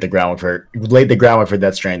MGS3 laid the groundwork for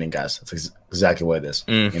Death Stranding, guys. That's exactly what it is.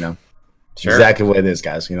 You know, Sure. exactly what it is,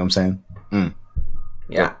 guys. You know what I'm saying?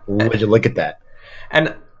 Yeah. Would you look at that?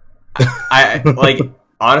 And I like,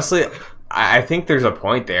 honestly, I think there's a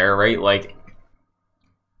point there, right? Like,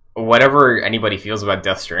 whatever anybody feels about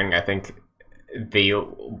Death Stranding, I think they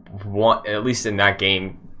want, at least in that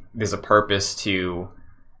game, there's a purpose to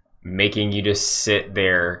making you just sit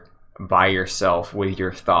there by yourself with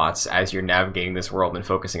your thoughts as you're navigating this world and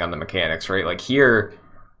focusing on the mechanics, right? Like here,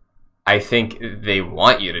 I think they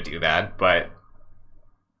want you to do that, but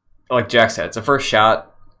like Jack said, it's a first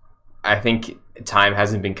shot. I think time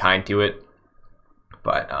hasn't been kind to it,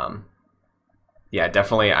 but yeah,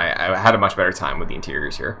 definitely I had a much better time with the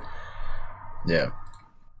interiors here. Yeah.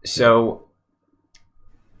 So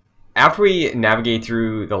after we navigate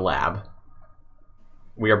through the lab,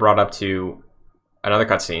 we are brought up to another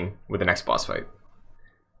cutscene with the next boss fight.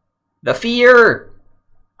 The fear.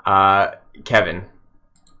 Kevin.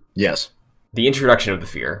 Yes. The introduction of the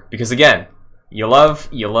fear, because again, you love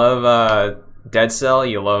Dead Cell,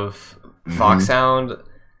 you love Foxhound.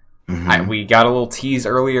 We got a little tease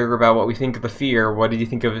earlier about what we think of the fear. What did you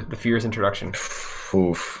think of the fear's introduction?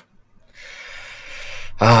 Oof.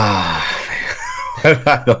 I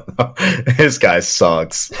don't know. This guy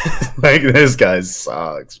sucks. Like, this guy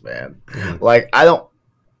sucks, man. Like,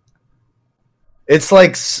 it's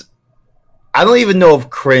like, I don't even know if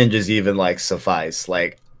cringe is even like suffice.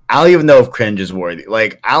 Like, I don't even know if cringe is worthy.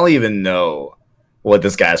 Like, I don't even know what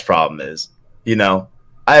this guy's problem is. You know,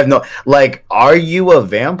 I have no, like, are you a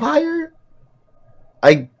vampire?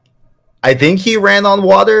 I think he ran on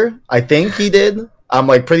water. I think he did. I'm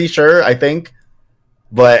like pretty sure. I think,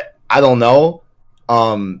 but I don't know.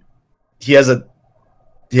 He has a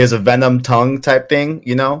venom tongue type thing.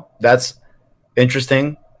 You know, that's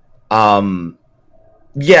interesting. Yeah,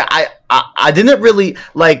 I didn't really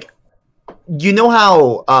like. You know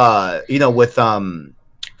how you know with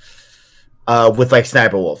like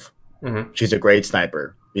Sniper Wolf, she's a great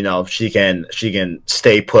sniper. You know, she can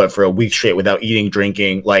stay put for a week straight without eating,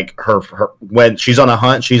 drinking. Like her when she's on a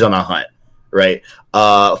hunt, right?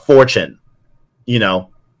 Fortune, you know,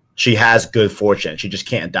 she has good fortune. She just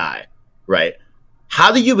can't die, right?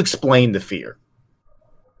 How do you explain the fear?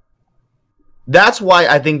 That's why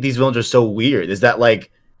I think these villains are so weird. Is that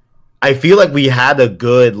like I feel like we had a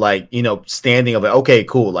good like, you know, standing of it. Okay,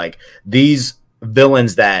 cool. Like these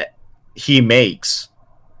villains that he makes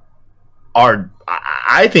are,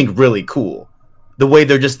 I think, really cool. The way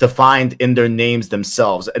they're just defined in their names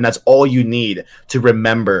themselves, and that's all you need to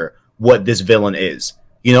remember what this villain is.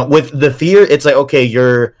 You know, with the fear, it's like, okay,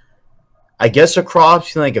 you're, I guess, a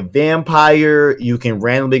cross, like a vampire. You can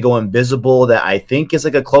randomly go invisible. That I think is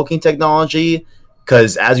like a cloaking technology,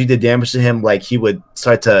 because as you did damage to him, like he would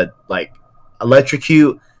start to like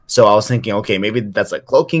electrocute. So I was thinking, okay, maybe that's a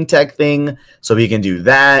cloaking tech thing. So he can do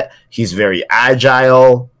that. He's very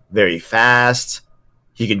agile, very fast.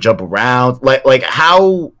 He can jump around. Like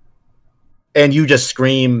how? And you just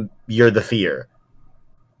scream, "You're the fear."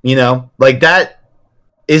 You know, like that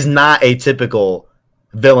is not a typical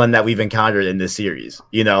villain that we've encountered in this series.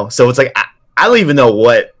 You know, so it's like I don't even know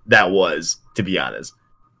what that was, to be honest.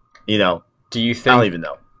 You know, do you think? I don't even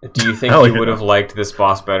know. Do you think you would have liked this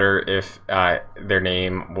boss better if their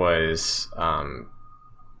name was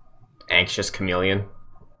Anxious Chameleon?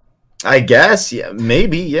 I guess, yeah,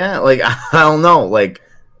 maybe, yeah. Like I don't know, like,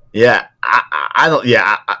 yeah, I don't,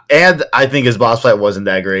 yeah. And I think his boss fight wasn't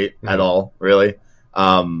that great at all, really.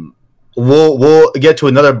 We'll get to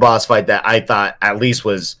another boss fight that I thought at least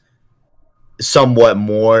was somewhat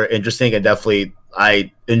more interesting, and definitely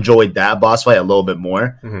I enjoyed that boss fight a little bit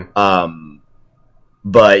more.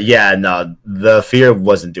 But yeah, no, the fear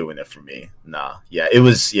wasn't doing it for me. No, yeah, it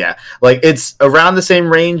was, yeah, like it's around the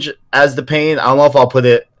same range as the pain. I don't know if I'll put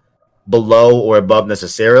it below or above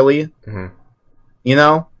necessarily. You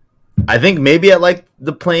know, I think maybe I like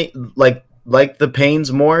the plane, like the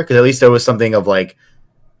pains more, because at least there was something of like,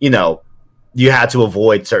 you know, you had to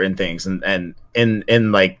avoid certain things and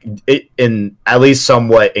in like it in at least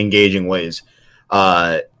somewhat engaging ways.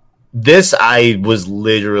 This I was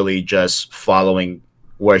literally just following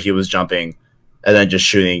where he was jumping and then just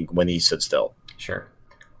shooting when he stood still. Sure.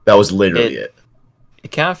 That was literally it.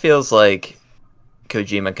 It kind of feels like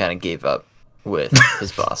Kojima kind of gave up with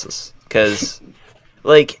his bosses. Because,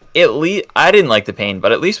 like, at least I didn't like the pain,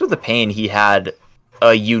 but at least with the pain, he had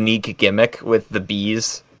a unique gimmick with the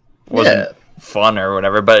bees. Wasn't fun or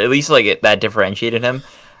whatever, but at least like that differentiated him.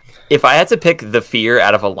 If I had to pick the fear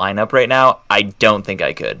out of a lineup right now, I don't think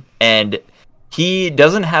I could. And he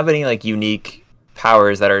doesn't have any like unique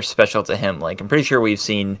powers that are special to him. Like I'm pretty sure we've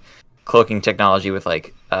seen cloaking technology with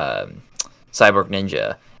like Cyborg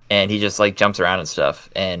Ninja, and he just like jumps around and stuff.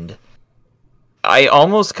 And I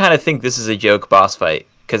almost kind of think this is a joke boss fight,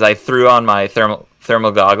 because I threw on my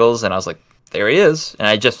thermal goggles and I was like, there he is, and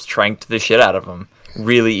I just tranked the shit out of him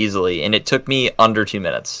really easily, and it took me under 2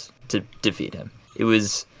 minutes to defeat him. It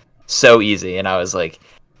was so easy, and I was like,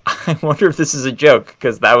 I wonder if this is a joke,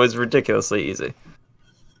 because that was ridiculously easy.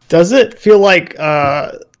 Does it feel like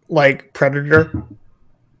Predator?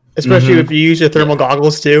 Especially if you use your thermal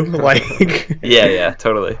goggles too. Like yeah,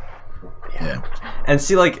 totally. Yeah. And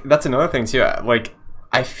see, like, that's another thing too. Like,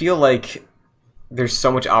 I feel like there's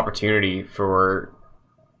so much opportunity for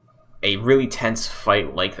a really tense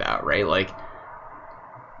fight like that, right? Like,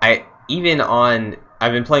 I've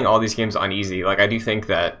been playing all these games on easy. Like, I do think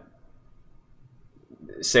that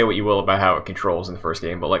say what you will about how it controls in the first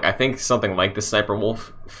game, but like I think something like the Sniper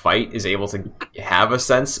Wolf fight is able to have a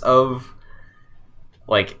sense of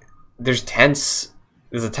like there's a tense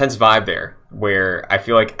vibe there where I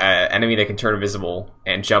feel like an enemy that can turn invisible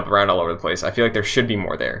and jump around all over the place. I feel like there should be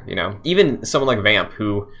more there. You know, even someone like Vamp,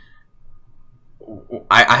 who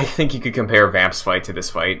I think you could compare Vamp's fight to this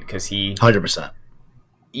fight because he 100%.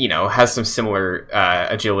 You know, has some similar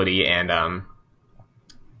agility and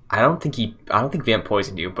I don't think Vamp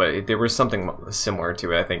poisoned you, but there was something similar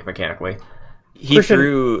to it. I think mechanically, he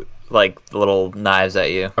threw like the little knives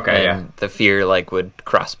at you. Okay, and the fear like would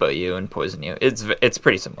crossbow you and poison you. It's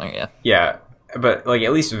pretty similar, yeah. Yeah, but like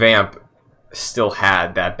at least Vamp still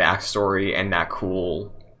had that backstory and that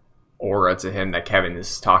cool aura to him that Kevin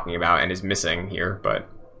is talking about and is missing here. But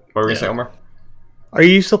what were you saying, Omar? Are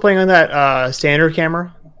you still playing on that standard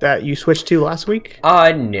camera that you switched to last week?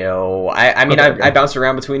 No. I mean, I bounced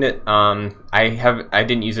around between it. I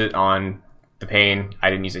didn't use it on the Pain. I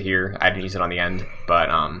didn't use it here. I didn't use it on the End. But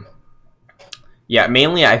yeah,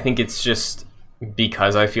 mainly I think it's just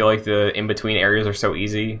because I feel like the in between areas are so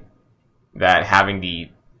easy that having the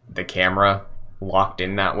camera locked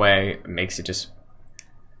in that way makes it just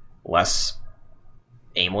less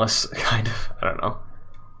aimless, kind of. I don't know.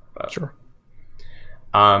 But, sure.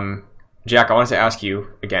 Jack, I wanted to ask you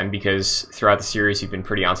again because throughout the series you've been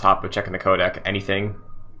pretty on top of checking the codec. Anything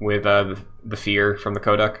with the fear from the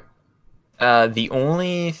codec? The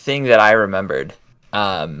only thing that I remembered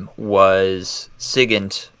was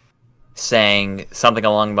Sigint saying something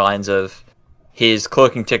along the lines of his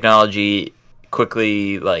cloaking technology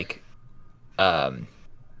quickly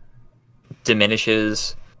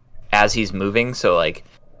diminishes as he's moving. So like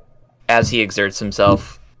as he exerts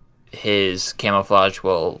himself, his camouflage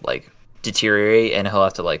will like deteriorate and he'll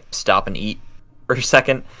have to like stop and eat for a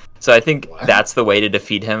second. So I think that's the way to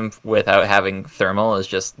defeat him without having thermal is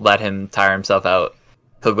just let him tire himself out.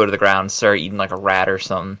 He'll go to the ground, start eating like a rat or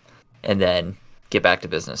something, and then get back to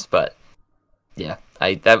business. But yeah,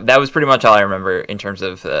 that was pretty much all I remember in terms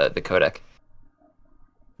of the codec.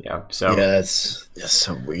 Yeah, so yeah, that's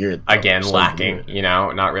so weird. Again, so lacking, weird. you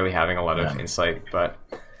know, not really having a lot of insight, but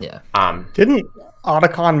yeah. Didn't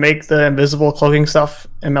Otacon make the invisible cloaking stuff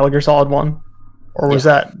in Metal Gear Solid 1? Or was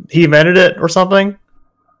that he invented it or something?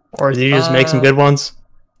 Or did he just make some good ones?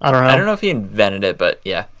 I don't know. I don't know if he invented it, but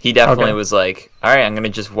yeah, he definitely was like, all right, I'm going to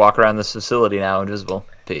just walk around this facility now invisible.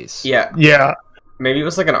 Peace. Yeah. Yeah. Maybe it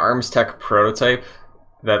was like an Arms Tech prototype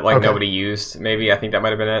that like nobody used. Maybe I think that might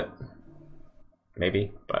have been it.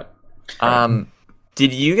 Maybe, but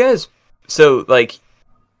did you guys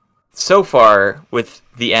so far with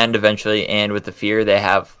the End eventually and with the fear they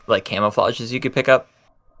have like camouflages you could pick up?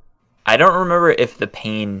 I don't remember if the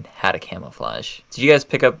Pain had a camouflage. Did you guys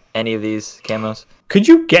pick up any of these camos? Could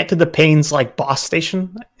you get to the Pain's like boss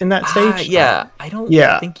station in that stage? Yeah, I don't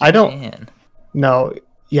think you can. No.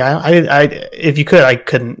 Yeah, I if you could I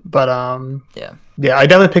couldn't, but yeah, I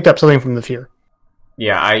definitely picked up something from the fear.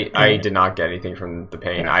 Yeah, I did not get anything from the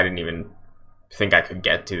Pain. I didn't even think I could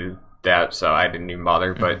get to that, so I didn't even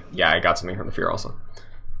bother. But yeah, I got something from the fear also.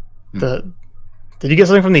 Did you get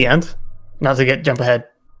something from the End? Not to jump ahead,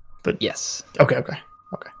 but yes. Okay.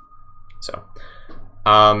 So,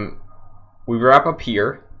 we wrap up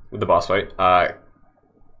here with the boss fight.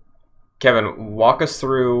 Kevin, walk us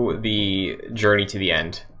through the journey to the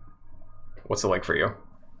End. What's it like for you?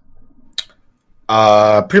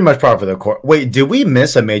 Pretty much par for the course. Wait, did we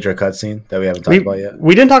miss a major cutscene that we haven't talked about yet?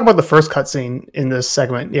 We didn't talk about the first cutscene in this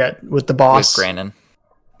segment yet with the boss. With Granon.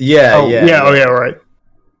 Yeah. Oh, yeah, right.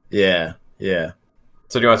 Yeah.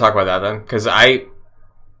 So do you want to talk about that then? Because I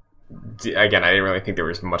didn't really think there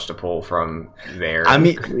was much to pull from there. I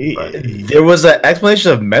mean, there was an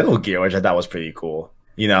explanation of Metal Gear, which I thought was pretty cool.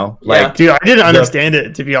 You know, like, dude, I didn't understand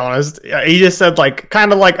it, to be honest. He just said like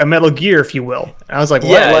kind of like a Metal Gear, if you will. And I was like,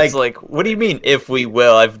 what? Yeah, it's like, what do you mean, if we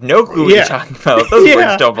will? I have no clue what you're talking about. Those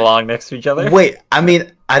words don't belong next to each other. Wait, I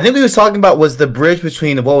mean, I think we was talking about was the bridge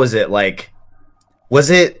between, what was it, like, was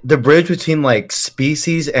it the bridge between like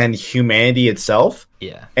species and humanity itself?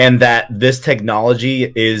 Yeah. And that this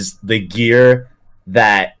technology is the gear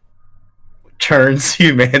that turns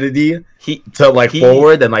humanity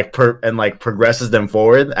forward and progresses them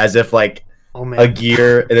forward as if like a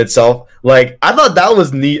gear in itself. Like, I thought that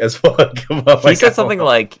was neat as fuck. He said something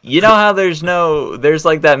like, you know how there's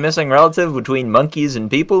like that missing relative between monkeys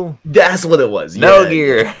and people? That's what it was. No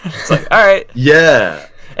gear. It's like, all right. Yeah.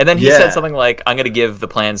 And then he said something like, I'm going to give the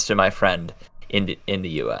plans to my friend in the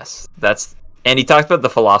US. And he talked about the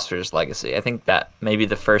Philosopher's Legacy. I think that may be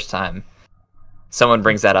the first time someone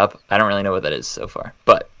brings that up. I don't really know what that is so far.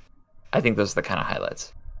 But I think those are the kind of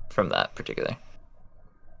highlights from that particular.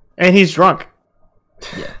 and he's drunk.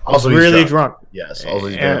 Yeah. Also, he's really drunk. Yes, also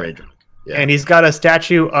he's very, very drunk. Yeah. And he's got a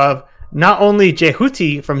statue of not only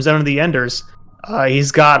Jehuti from Zone of the Enders,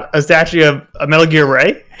 he's got a statue of a Metal Gear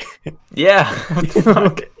Ray. Yeah.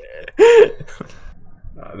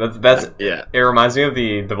 That's yeah. It reminds me of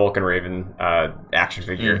the Vulcan Raven action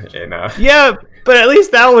figure in Yeah, but at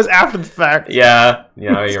least that was after the fact. Yeah,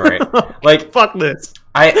 you're right. Like, fuck this.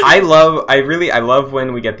 I love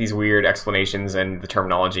when we get these weird explanations and the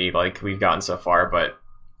terminology like we've gotten so far. But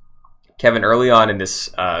Kevin, early on in this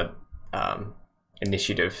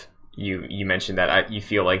initiative, you mentioned that you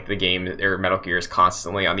feel like the game or Metal Gear is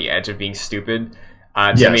constantly on the edge of being stupid.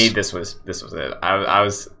 To me, this was it. I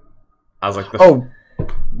was like,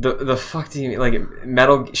 the fuck do you mean? Like,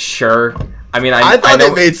 Metal? Sure. I mean, I thought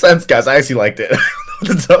it made sense, guys. I actually liked it.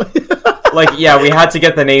 Like, yeah, we had to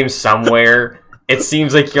get the name somewhere. It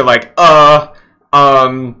seems like you're like,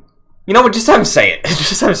 you know what? Just have him say it.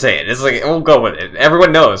 Just have him say it. It's like, we'll go with it.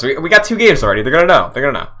 Everyone knows. We got 2 games already. They're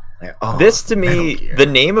gonna know. This to me, the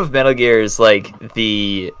name of Metal Gear is like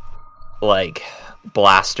the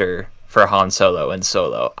blaster for Han Solo and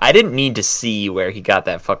Solo. I didn't need to see where he got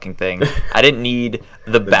that fucking thing. I didn't need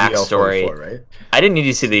the backstory. DL44, right? I didn't need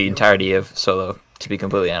to see the entirety of Solo, to be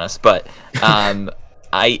completely honest. But I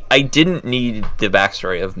didn't need the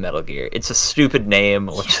backstory of Metal Gear. It's a stupid name.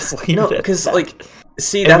 Let's just leave it. Because like,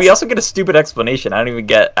 see, and we also get a stupid explanation. I don't even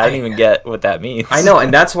get what that means. I know,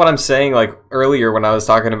 and that's what I'm saying. Like earlier when I was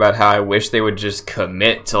talking about how I wish they would just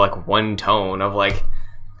commit to like one tone of like,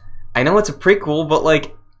 I know it's a prequel, but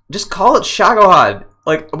like, just call it Shagohod.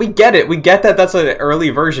 Like, we get it. We get that that's an early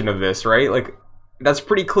version of this, right? Like, that's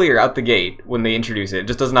pretty clear out the gate when they introduce it. It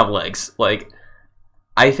just doesn't have legs. Like,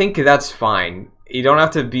 I think that's fine. You don't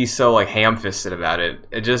have to be so, like, ham-fisted about it.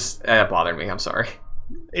 It just bothered me. I'm sorry.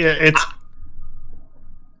 Yeah, it's...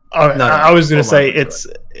 I was going to say, it's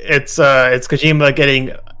Kojima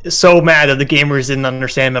getting so mad that the gamers didn't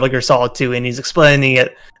understand Metal Gear Solid 2, and he's explaining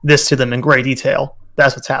this to them in great detail.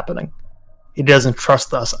 That's what's happening. He doesn't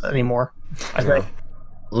trust us anymore, I think.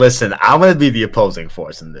 Listen, I'm going to be the opposing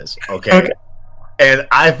force in this, okay? And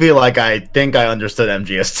I feel like I understood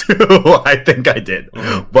MGS2. I think I did.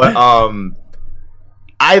 But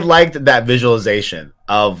I liked that visualization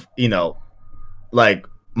of, like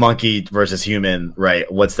monkey versus human,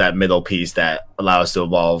 right? What's that middle piece that allows us to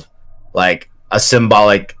evolve? Like a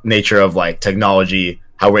symbolic nature of like technology,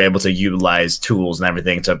 how we're able to utilize tools and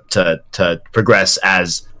everything to progress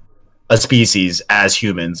as a species, as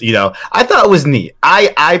humans. I thought it was neat.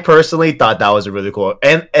 I personally thought that was a really cool,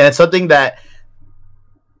 and it's something that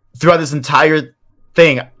throughout this entire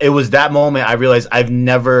thing, it was that moment I realized I've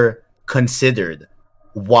never considered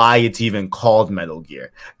why it's even called Metal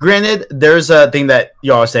Gear. Granted, there's a thing that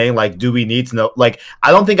y'all are saying, like, do we need to know? Like,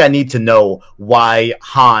 I don't think I need to know why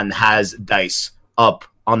Han has dice up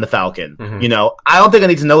on the Falcon. I don't think I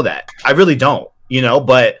need to know that. I really don't.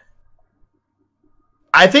 But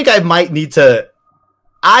I think I might need to.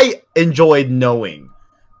 I enjoyed knowing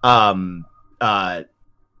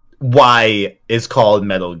why it's called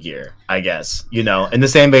Metal Gear, I guess. In the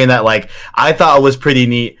same vein that, like, I thought it was pretty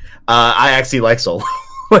neat. I actually like Solo.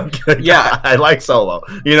 Yeah, I like Solo.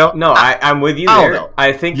 No, I'm with you there.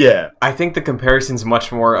 I think the comparison's much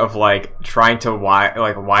more of like trying to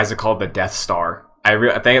why is it called the Death Star?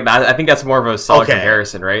 I think that's more of a solid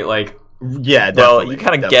comparison, right? Like, yeah, well, you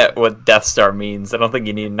kind of get what Death Star means. I don't think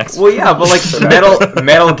you need an explanation. Well, yeah, but like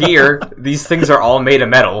Metal Gear, these things are all made of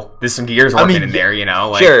metal. There's some gears working in there,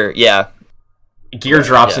 Like, sure, yeah. Gear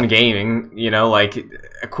drops in gaming, like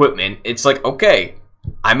equipment. It's like, okay,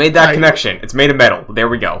 I made that connection. It's made of metal. There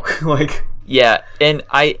we go. Like, yeah, and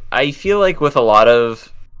I feel like with a lot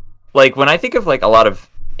of, like, when I think of like a lot of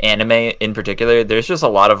anime in particular, there's just a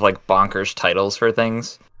lot of like bonkers titles for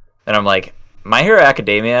things, and I'm like, My Hero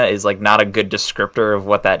Academia is like not a good descriptor of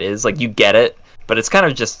what that is. Like, you get it, but it's kind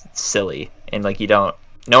of just silly, and like no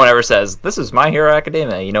one ever says this is My Hero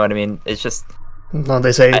Academia. You know what I mean? It's just no.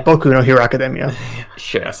 They say Boku no Hero Academia.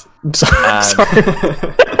 Sure. Yes. I'm sorry.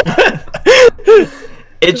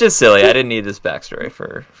 It's just silly. I didn't need this backstory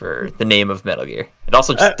for the name of Metal Gear. It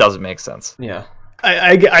also just doesn't make sense. Yeah.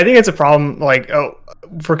 I think it's a problem. Like,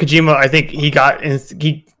 for Kojima, I think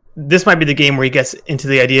this might be the game where he gets into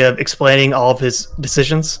the idea of explaining all of his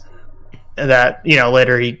decisions. That,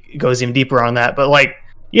 later he goes even deeper on that. But like,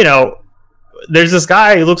 there's this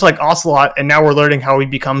guy who looks like Ocelot, and now we're learning how he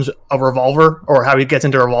becomes a revolver or how he gets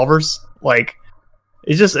into revolvers. Like,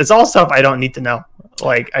 it's all stuff I don't need to know.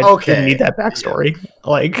 Like, I didn't need that backstory. Yeah.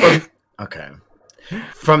 Like, okay.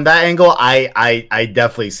 From that angle, I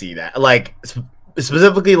definitely see that. Like,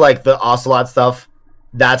 specifically like the Ocelot stuff.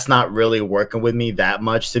 that's not really working with me that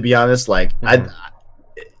much, to be honest. Like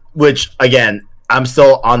which again, I'm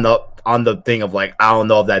still on the thing of like, I don't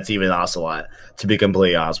know if that's even Ocelot, to be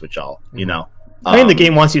completely honest with y'all. You know, I think the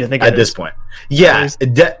game wants you to think at this point. Yeah,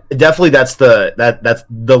 definitely that's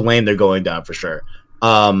the lane they're going down for sure.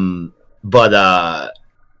 But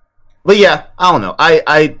yeah, I don't know.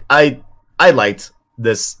 I liked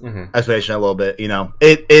this explanation a little bit. You know,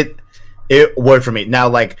 it worked for me. Now,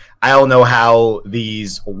 like, I don't know how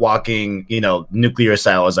these walking, you know, nuclear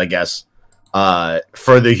silos, I guess,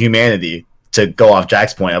 further humanity. To go off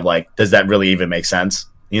Jack's point of like, does that really even make sense?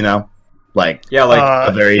 You know, like, yeah, like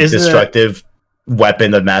a very destructive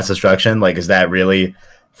weapon of mass destruction. Like, is that really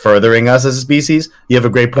furthering us as a species? You have a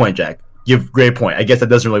great point, Jack. You have a great point. I guess that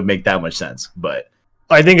doesn't really make that much sense, but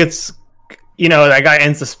I think it's, you know, that guy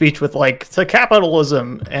ends the speech with like, to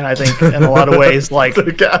capitalism, and I think in a lot of ways, like,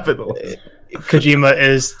 to capitalism. Kojima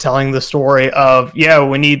is telling the story of, yeah,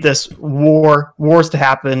 we need this wars to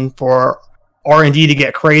happen for R&D to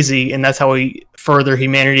get crazy, and that's how we further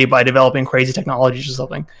humanity by developing crazy technologies or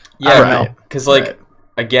something. Yeah, because like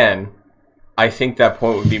again, I think that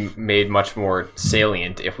point would be made much more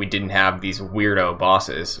salient if we didn't have these weirdo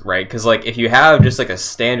bosses, right? Because like if you have just like a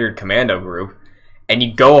standard commando group and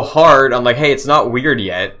you go hard on like, hey, it's not weird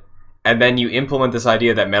yet, and then you implement this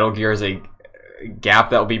idea that Metal Gear is a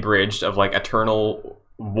gap that will be bridged of like eternal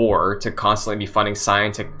war to constantly be funding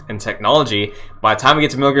science and technology. By the time we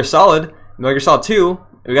get to Metal Gear Solid 2,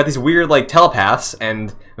 we got these weird like telepaths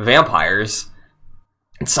and vampires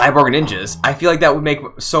and cyborg ninjas. I feel like that would make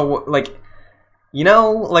so like, you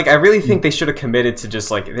know, like I really think they should have committed to just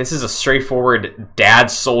like, this is a straightforward dad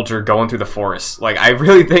soldier going through the forest. Like I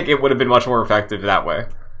really think it would have been much more effective that way.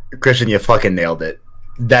 Christian, you fucking nailed it.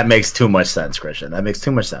 That makes too much sense, Christian. That makes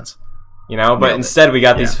too much sense. You know, but instead we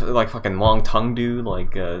got these like fucking long tongue dude,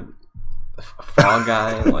 like a frog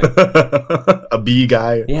guy, like a bee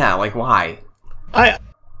guy. Yeah, like why? I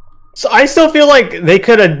still feel like they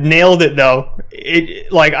could have nailed it though.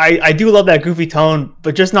 It like I do love that goofy tone,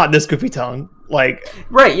 but just not this goofy tone. Like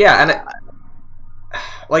right, yeah, and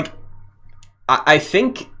I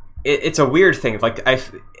think it's a weird thing. Like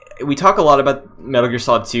we talk a lot about Metal Gear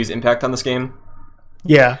Solid 2's impact on this game.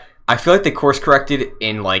 Yeah, I feel like they course corrected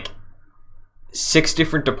in like 6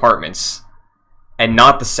 different departments. And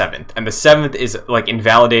not the 7th. And the 7th is, like,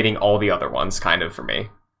 invalidating all the other ones, kind of, for me.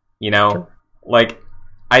 You know? Sure. Like,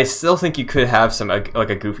 I still think you could have some, like,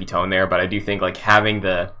 a goofy tone there, but I do think, like, having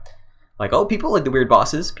the... Like, oh, people like the weird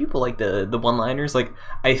bosses. People like the one-liners. Like,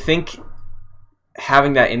 I think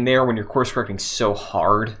having that in there when you're course-correcting so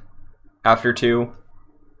hard after 2,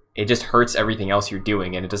 it just hurts everything else you're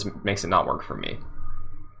doing, and it just makes it not work for me.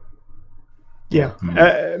 Yeah,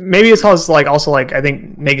 maybe it's because like also like I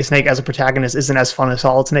think Mega Snake as a protagonist isn't as fun as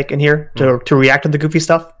Solid Snake in here to react to the goofy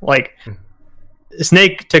stuff. Like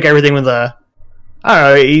Snake took everything with a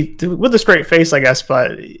with a straight face, I guess.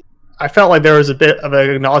 But I felt like there was a bit of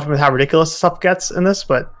an acknowledgement of how ridiculous stuff gets in this.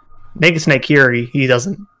 But Mega Snake here, he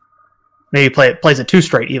doesn't maybe plays it too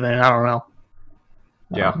straight even. I don't know.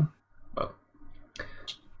 Yeah.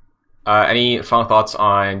 Any final thoughts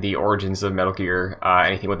on the origins of Metal Gear?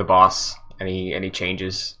 Anything with the boss? Any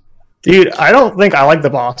changes? Dude, I don't think I like the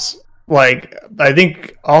boss. Like, I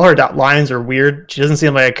think all her lines are weird. She doesn't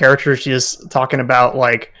seem like a character. She's just talking about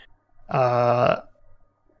like her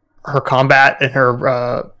combat and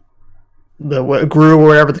her the GRU or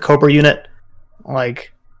whatever, the Cobra unit.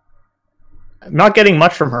 Like, I'm not getting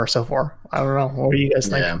much from her so far. I don't know. What do you guys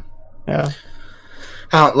think? Yeah.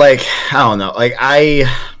 I don't know. Like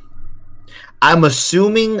I'm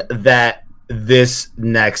assuming that this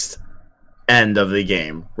next end of the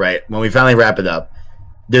game, right, when we finally wrap it up,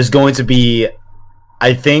 there's going to be,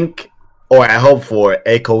 I think, or I hope for,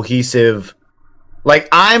 a cohesive, like,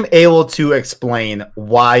 I'm able to explain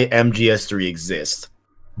why MGS3 exists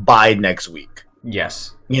by next week.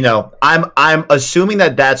 Yes. You know, I'm assuming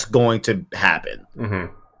that that's going to happen.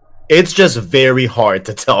 Mm-hmm. It's just very hard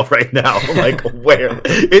to tell right now, like, where.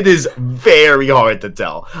 It is very hard to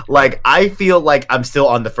tell. Like, I feel like I'm still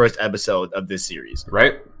on the first episode of this series.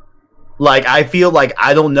 Right. Like, I feel like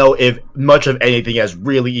I don't know if much of anything has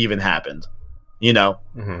really even happened. You know?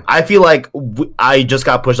 Mm-hmm. I feel like I just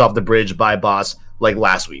got pushed off the bridge by a boss, like,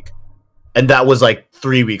 last week. And that was, like,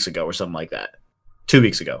 3 weeks ago or something like that. 2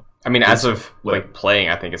 weeks ago. I mean, as of, like, playing,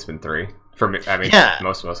 I think it's been 3. For me, I mean, yeah.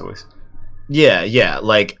 most of us at least. Yeah.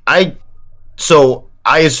 Like, so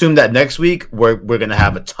I assume that next week we're going to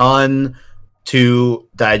have a ton to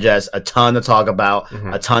digest, a ton to talk about,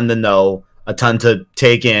 a ton to know, a ton to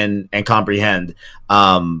take in and comprehend.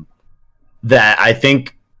 That I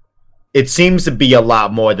think it seems to be a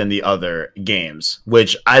lot more than the other games,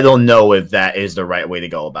 which I don't know if that is the right way to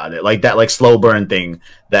go about it. Like that, like slow burn thing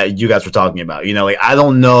that you guys were talking about. You know, like I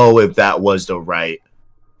don't know if that was the right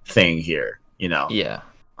thing here. You know. Yeah,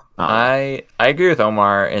 I agree with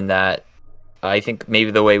Omar in that I think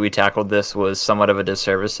maybe the way we tackled this was somewhat of a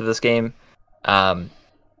disservice to this game,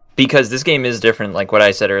 because this game is different. Like what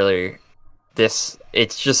I said earlier, it's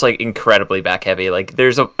just like incredibly back heavy. Like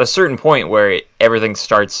there's a certain point where everything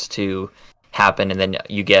starts to happen, and then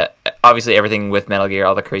you get obviously everything with Metal Gear,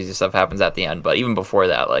 all the crazy stuff happens at the end. But even before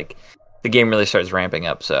that, like the game really starts ramping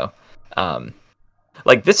up. So,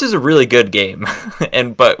 like this is a really good game,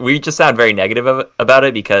 but we just sound very negative about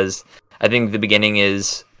it because I think the beginning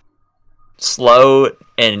is slow,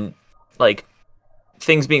 and like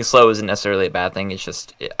things being slow isn't necessarily a bad thing. It's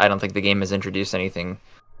just I don't think the game has introduced anything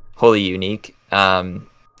wholly unique, and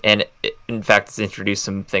in fact it's introduced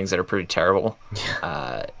some things that are pretty terrible.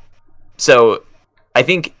 So I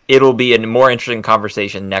think it'll be a more interesting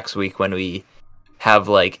conversation next week when we have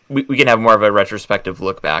like we can have more of a retrospective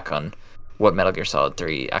look back on what Metal Gear Solid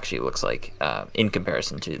 3 actually looks like in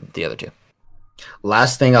comparison to the other two.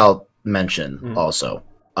 Last thing I'll mention also,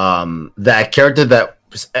 that character that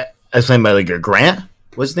was playing Metal Gear, Grant,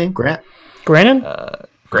 what's his name? Grant? Grandin?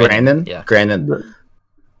 Yeah. Grandin.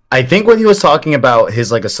 I think when he was talking about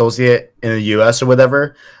his like associate in the US or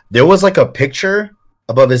whatever, there was like a picture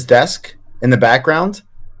above his desk in the background.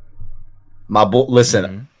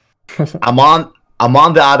 Listen, I'm on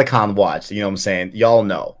the Otacon watch, you know what I'm saying? Y'all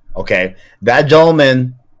know, okay? That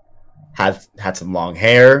gentleman had some long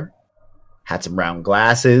hair, had some round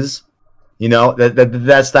glasses. You know,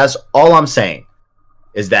 that's all I'm saying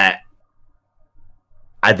is that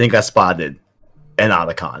I think I spotted an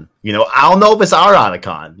Otacon. You know, I don't know if it's our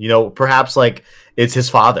Otacon. You know, perhaps like it's his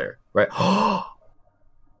father, right?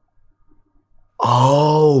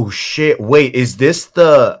 Oh shit! Wait, is this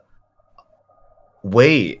the?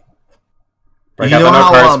 Wait. Break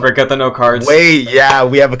out the no cards. Wait, yeah,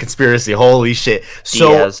 we have a conspiracy. Holy shit! So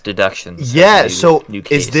Diaz deductions. Yeah. So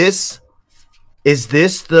is this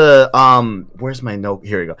the Where's my note?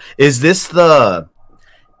 Here we go. Is this the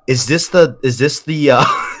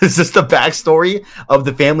backstory of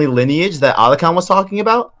the family lineage that Otacon was talking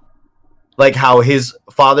about? Like how his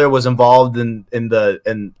father was involved in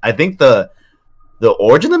I think the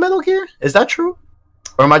origin of Metal Gear? Is that true?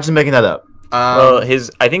 Or am I just making that up? Well,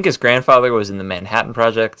 I think his grandfather was in the Manhattan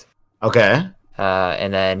Project. Okay.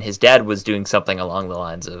 And then his dad was doing something along the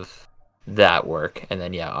lines of that work, and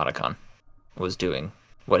then Otacon was doing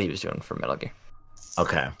what he was doing for Metal Gear.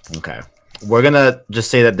 Okay. We're gonna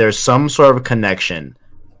just say that there's some sort of connection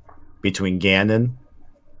between Ganon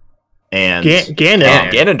and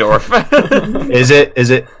Ganondorf. Is it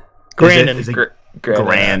Granon?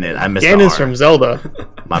 Granon. I missed Ganon's from Zelda.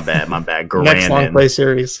 My bad. Granon. Next Longplay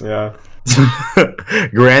series. Yeah.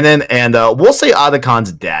 Granon, and we'll say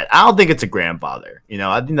Otacon's dad. I don't think it's a grandfather. You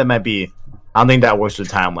know, I think that might be. I don't think that works with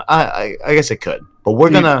timeline. I guess it could, but we're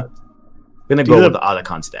gonna go with the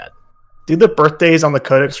Otacon's dad. Do the birthdays on the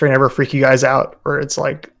Codex screen ever freak you guys out? Where it's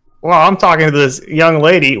like, well, I'm talking to this young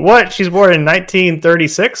lady. What? She's born in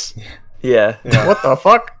 1936? Yeah. What the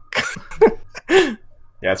fuck? Yeah,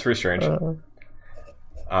 it's pretty strange.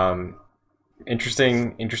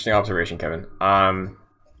 Interesting observation, Kevin.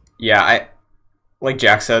 Yeah, I like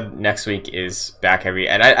Jack said, next week is back heavy,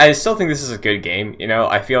 and I still think this is a good game. You know,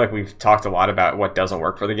 I feel like we've talked a lot about what doesn't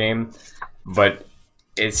work for the game, but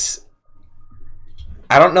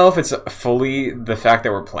I don't know if it's fully the fact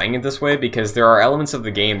that we're playing it this way, because there are elements of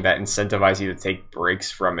the game that incentivize you to take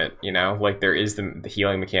breaks from it, you know? Like, there is the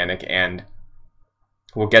healing mechanic, and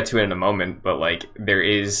we'll get to it in a moment, but, like, there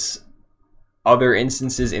is other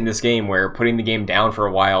instances in this game where putting the game down for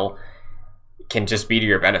a while can just be to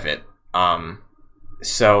your benefit.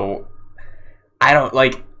 So, I don't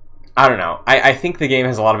know. I think the game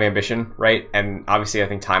has a lot of ambition, right? And obviously I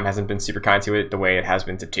think time hasn't been super kind to it the way it has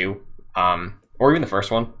been to 2. Or even the first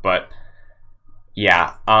one, but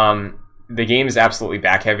yeah, the game is absolutely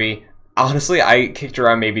back heavy. Honestly, I kicked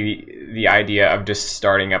around maybe the idea of just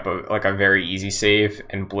starting up a very easy save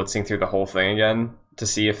and blitzing through the whole thing again to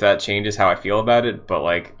see if that changes how I feel about it. But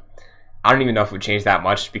like, I don't even know if it would change that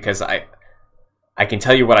much, because I can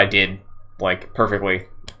tell you what I did like perfectly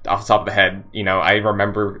off the top of the head. You know, I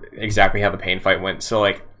remember exactly how the pain fight went. So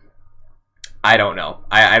like, I don't know.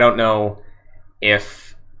 I don't know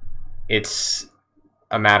if it's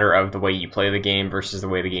a matter of the way you play the game versus the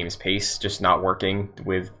way the game is paced just not working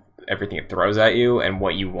with everything it throws at you and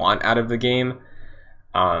what you want out of the game.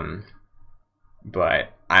 But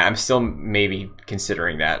I'm still maybe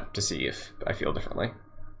considering that to see if I feel differently.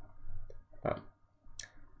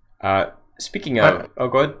 Speaking of,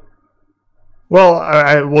 go ahead.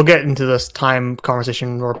 Well, we'll get into this time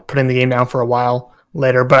conversation or putting the game down for a while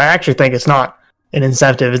later, but I actually think it's not an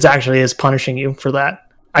incentive. It actually is punishing you for that.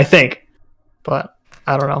 I think, but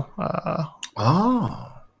I don't know.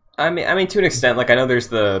 I mean, to an extent, like I know there's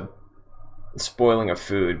the spoiling of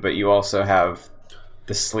food, but you also have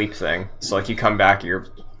the sleep thing. So like you come back, you're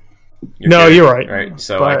no, good, you're right. Right.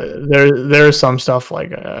 So but there's some stuff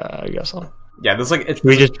like I guess yeah, there's like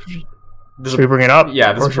should we bring it up?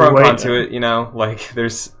 Yeah, there's a pro and con to it. You know, like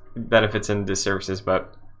there's benefits and disservices,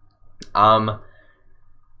 but Omar,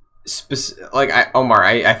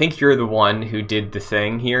 I think you're the one who did the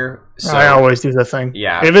thing here. So, I always do the thing.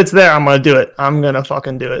 Yeah. If it's there, I'm gonna do it. I'm gonna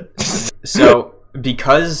fucking do it. So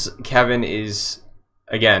because Kevin is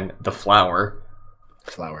again the flower.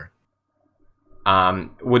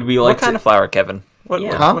 Would we like what kind of flower, Kevin? What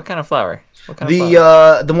kind of flower? What kind of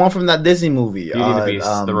flower? The one from that Disney movie, Beauty and the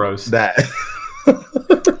Beast, the rose. That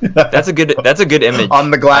That's a good image on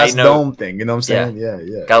the glass dome thing. You know what I'm saying?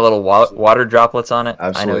 Yeah. Got little water droplets on it.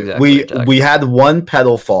 Absolutely. I know exactly. We had one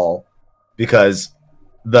petal fall because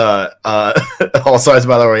the All Stars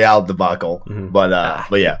Battle Royale debacle, but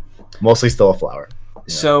yeah, mostly still a flower. Yeah.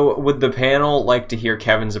 So would the panel like to hear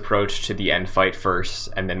Kevin's approach to the end fight first,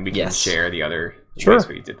 and then we can share the other ways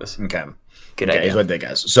we did this? Okay. Good idea. Here's what I think,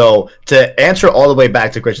 guys. So to answer all the way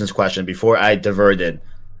back to Christian's question before I diverted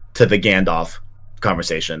to the Gandalf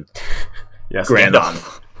conversation. Yes,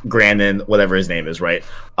 Grandin, whatever his name is, right?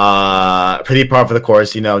 Pretty par for the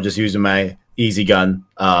course, just using my easy gun,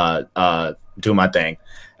 doing my thing.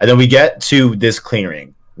 And then we get to this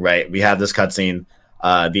clearing, right? We have this cutscene,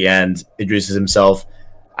 the end, introduces himself.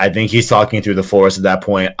 I think he's talking through the forest at that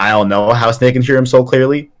point. I don't know how Snake can hear him so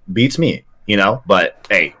clearly. Beats me, but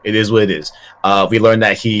hey, it is what it is. We learned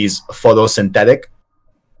that he's photosynthetic,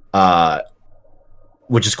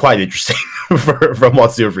 which is quite interesting for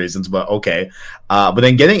multitude of reasons, but okay. But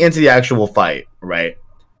then getting into the actual fight, right?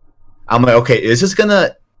 I'm like, okay, is this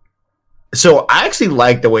gonna... So I actually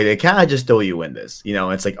like the way they kind of just throw you in this.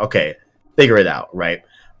 It's like, okay, figure it out, right?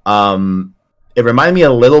 It reminded me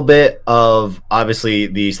a little bit of, obviously,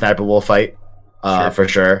 the Sniper Wolf fight, for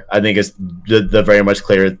sure. I think it's the very much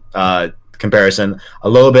clear comparison. A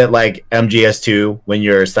little bit like MGS2 when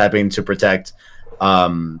you're sniping to protect...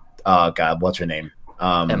 God, what's her name?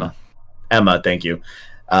 Emma, thank you.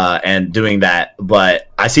 And doing that, but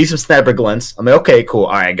I see some sniper glints. I'm like, okay, cool,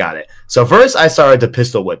 all right, got it. So first, I started to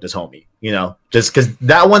pistol whip this homie, just because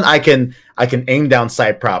that one I can aim down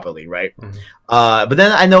sight properly, right? Mm-hmm. But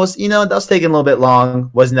then I noticed, that was taking a little bit long,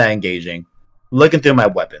 wasn't that engaging. Looking through my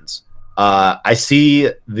weapons, I see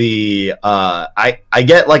the I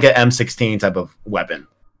get like an M16 type of weapon,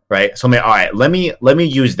 right? So I'm like, all right, let me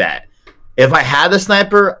use that. If I had a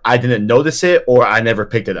sniper, I didn't notice it, or I never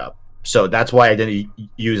picked it up. So that's why I didn't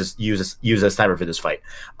use a sniper for this fight.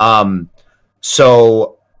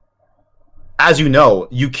 So as you know,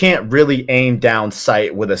 you can't really aim down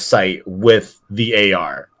sight with a sight with the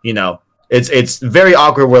AR. It's very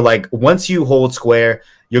awkward. Where like once you hold square,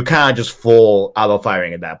 you're kind of just full auto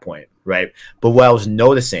firing at that point, right? But what I was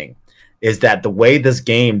noticing is that the way this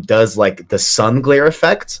game does like the sun glare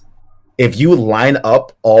effect. If you line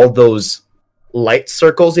up all those light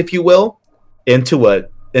circles, if you will, into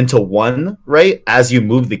one, right, as you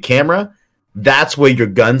move the camera, that's where your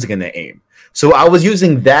gun's gonna aim. So I was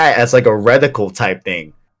using that as like a reticle type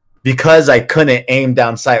thing because I couldn't aim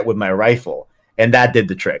down sight with my rifle, and that did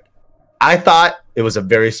the trick. I thought it was a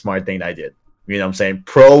very smart thing I did. You know what I'm saying?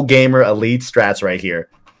 Pro gamer elite strats right here.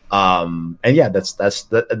 And yeah, that's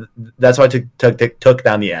why I took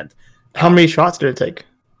down the end. How many shots did it take?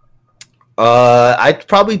 I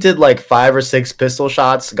probably did like 5 or 6 pistol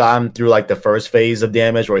shots, got him through like the first phase of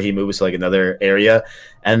damage where he moves to like another area,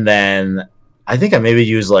 and then I think I maybe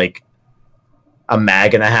used like a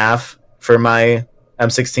mag and a half for my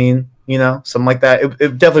M16, something like that.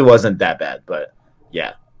 It definitely wasn't that bad, but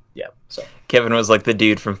yeah. So Kevin was like the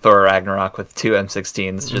dude from Thor Ragnarok with 2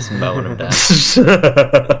 M16s just mowing him down.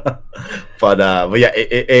 but yeah,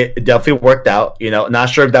 it definitely worked out. Not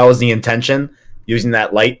sure if that was the intention using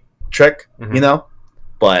that light trick,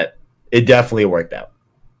 but it definitely worked out.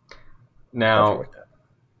 Now,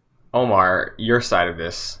 Omar, your side of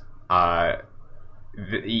this,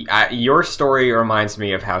 your story reminds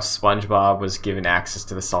me of how SpongeBob was given access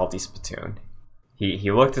to the salty spittoon.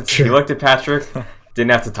 He looked at Patrick,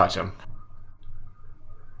 didn't have to touch him.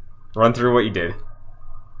 Run through what you did.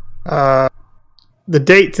 The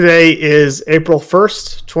date today is April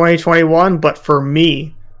 1st, 2021, but for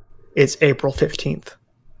me, it's April 15th.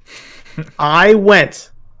 I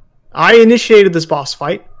initiated this boss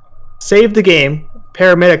fight, saved the game,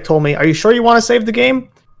 paramedic told me, "Are you sure you want to save the game?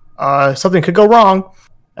 Something could go wrong."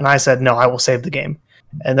 And I said, "No, I will save the game."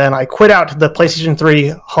 And then I quit out the PlayStation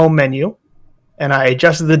 3 home menu, and I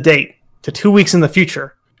adjusted the date to 2 weeks in the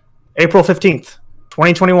future, April 15th,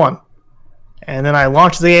 2021. And then I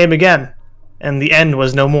launched the game again, and the end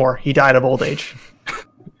was no more. He died of old age.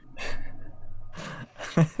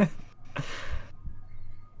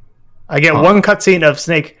 I get one cutscene of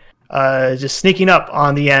Snake just sneaking up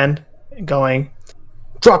on the end, going,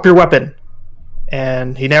 "Drop your weapon."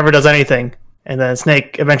 And he never does anything. And then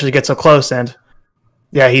Snake eventually gets so close, and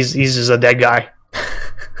yeah, he's just a dead guy.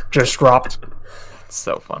 Just dropped. It's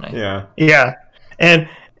so funny. Yeah. Yeah. And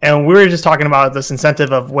we were just talking about this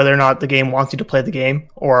incentive of whether or not the game wants you to play the game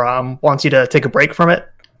or wants you to take a break from it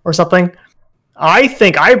or something.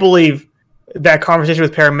 I believe that conversation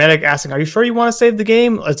with paramedic asking, "Are you sure you want to save the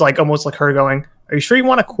game?" It's like almost like her going, "Are you sure you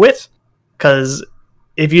want to quit? Because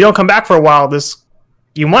if you don't come back for a while,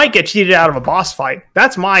 you might get cheated out of a boss fight."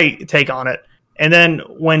 That's my take on it. And then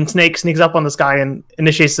when Snake sneaks up on this guy and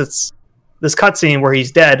initiates this cutscene where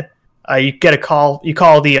he's dead, you get a call. You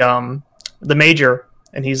call the major,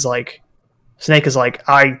 and he's like, Snake is like,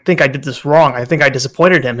 "I think I did this wrong. I think I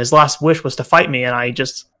disappointed him. His last wish was to fight me, and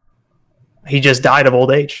he just died of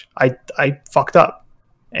old age. I fucked up."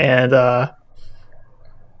 And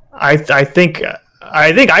I think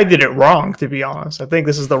I did it wrong, to be honest. I think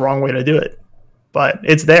this is the wrong way to do it, but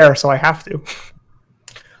it's there, so I have to.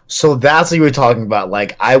 So that's what you were talking about.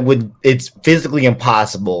 Like, it's physically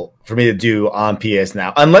impossible for me to do on PS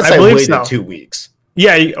Now unless I waited so. 2 weeks.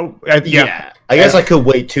 Yeah, Yeah. I guess I could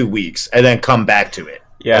wait 2 weeks and then come back to it.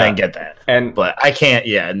 Yeah. And then get that. But I can't.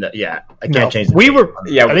 I can't change.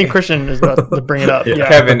 I think Christian is about to bring it up. Yeah.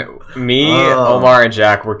 Kevin, me, Omar, and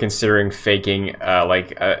Jack were considering faking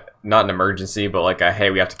not an emergency, but like a,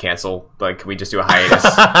 hey, we have to cancel. Like, can we just do a hiatus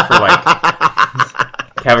for like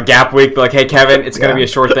have a gap week? But like, hey, Kevin, it's gonna be a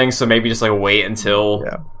short thing, so maybe just like wait until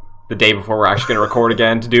the day before we're actually gonna record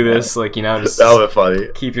again to do this. Like, just that would be funny.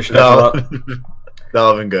 Keep your schedule up. That would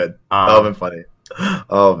have been good. That would have been funny.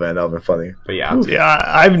 Oh man, that would have been funny. But yeah,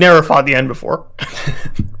 I've never fought the end before.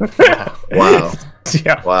 Wow.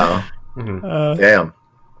 Yeah. Wow. Mm-hmm. Damn.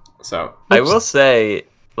 So I will say,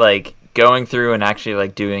 like, going through and actually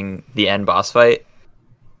like doing the end boss fight,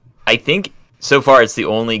 I think so far it's the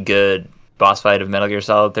only good boss fight of Metal Gear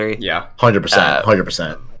Solid 3. Yeah. 100%.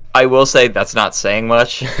 100%. I will say that's not saying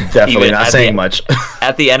much. Definitely not saying much.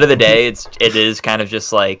 At the end of the day, it is kind of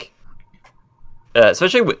just like,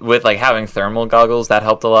 especially with like having thermal goggles, that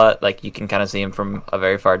helped a lot. Like, you can kind of see him from a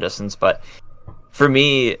very far distance. But for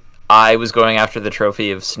me, I was going after the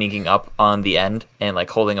trophy of sneaking up on the end and like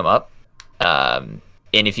holding him up.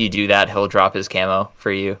 And if you do that, he'll drop his camo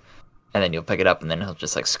for you, and then you'll pick it up, and then he'll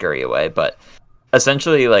just like scurry away. But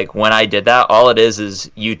essentially, like, when I did that, all it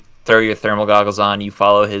is you throw your thermal goggles on, you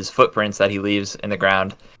follow his footprints that he leaves in the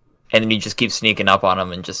ground, and then you just keep sneaking up on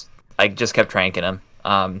him, and I just kept tranking him.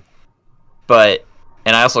 And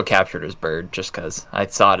I also captured his bird just because I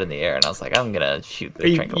saw it in the air, and I was like, I'm gonna shoot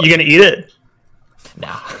the tranquilizer. You gonna eat it?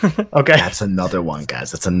 No. Okay. That's another one,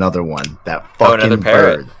 guys. That's another one. That fucking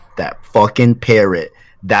parrot. bird. That fucking parrot.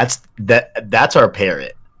 That's our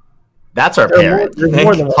parrot. That's our parrot. There's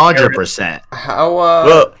more than 100%. how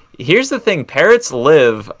Well, here's the thing. Parrots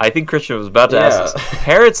live, I think Christian was about to ask this.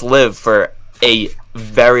 Parrots live for a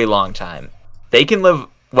very long time. They can live,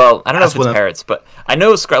 well, I don't know if it's parrots, but I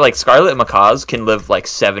know scarlet macaws can live like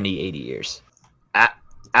 70, 80 years.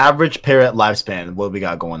 Average parrot lifespan, what we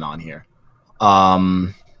got going on here?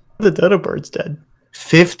 The dodo bird's dead.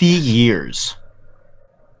 50 years.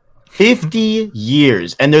 50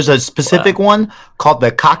 years. And there's a specific one called the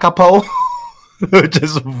kakapo, which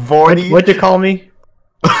is 40. What'd you call me?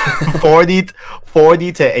 40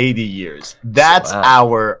 to 80 years. That's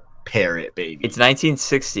our parrot, baby. It's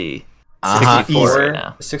 1960. 64 right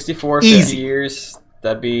now. 64, 50 years.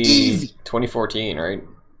 That'd be 2014, right?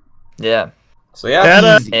 Yeah. So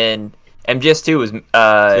yeah, And MGS2 was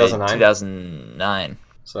 2009.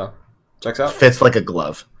 So checks out. Fits like a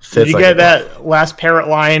glove. Did you get that last parrot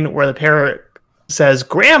line where the parrot says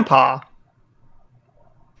 "Grandpa"?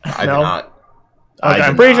 I did not. Okay,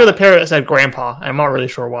 I'm pretty sure the parrot said "Grandpa." I'm not really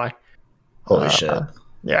sure why. Holy shit!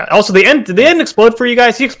 Yeah. Also, did the end explode for you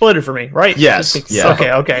guys? He exploded for me, right? Yes. Yeah.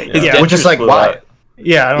 Okay. Yeah. Yeah. Which is like why?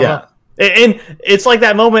 Yeah. I don't know. And it's like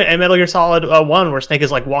that moment in Metal Gear Solid 1 where Snake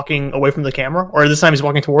is like walking away from the camera, or this time he's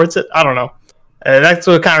walking towards it. I don't know. That's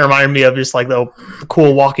what kind of reminded me of just like the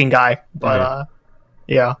cool walking guy. But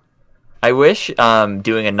yeah. I wish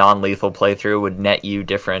doing a non-lethal playthrough would net you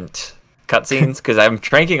different cutscenes, because I'm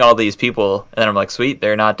tranking all these people and then I'm like, sweet,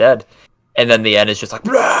 they're not dead. and then the end is just like,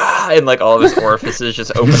 "Rah!" and like all of his orifices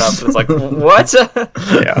just open up. And it's like, what?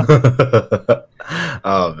 Yeah.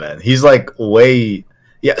 Oh man, he's like way.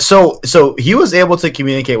 Yeah. So he was able to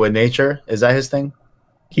communicate with nature. Is that his thing?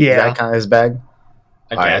 Is Yeah. that kind of his bag?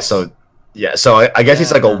 I All right, guess. so yeah, so I guess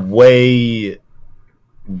he's like a way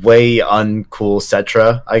uncool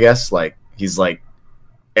Cetra. I guess like he's like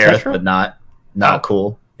Aerith, Cetra? but not Oh.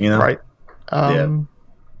 cool. You know? Right.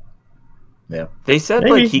 They said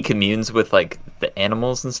Maybe. like he communes with like the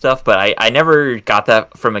animals and stuff, but I never got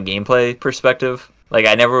that from a gameplay perspective. Like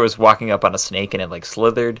I never was walking up on a snake and it like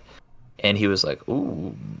slithered, and he was like,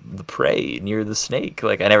 "Ooh, the prey near the snake."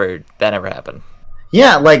 Like that never happened.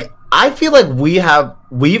 Yeah, like I feel like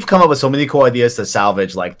we've come up with so many cool ideas to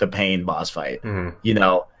salvage like the pain boss fight. Mhm. You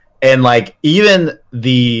know, and like even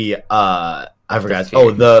the I forgot.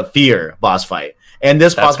 Fear. The fear boss fight. And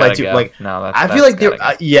this boss fight too, like no, I feel like there,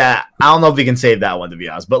 yeah, I don't know if we can save that one to be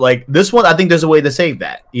honest, but like this one, I think there's a way to save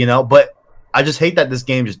that, you know. But I just hate that this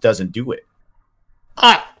game just doesn't do it.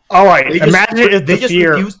 All right. Imagine if the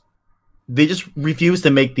fear. They just refuse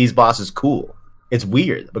to make these bosses cool. It's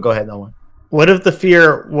weird. But go ahead, Noah. What if the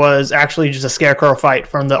fear was actually just a scarecrow fight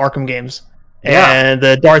from the Arkham games? Yeah. And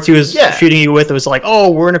the darts he was Yeah. shooting you with was like,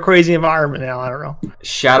 oh, we're in a crazy environment now. I don't know.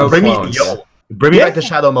 Shadow Bring clones. me back to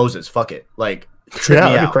Shadow Moses. Fuck it. Like trip Yeah,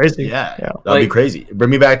 me that'd be out. crazy. Yeah, Yeah. that'd be Like- crazy. Bring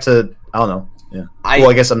me back to I don't know. Yeah. Well,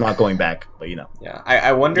 I guess I'm not going back, but you know. Yeah,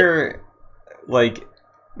 I wonder, like,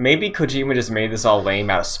 maybe Kojima just made this all lame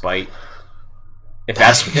out of spite. If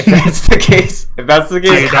that's the case, I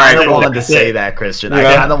alright, kind of cool. wanted to say that, Christian. Yeah.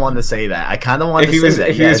 I kind of wanted to say that.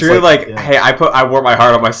 If he was really like, hey, I wore my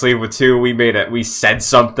heart on my sleeve with 2. We said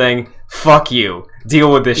something. Fuck you.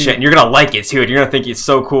 Deal with this shit, and you're gonna like it too. And you're gonna think it's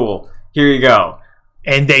so cool. Here you go.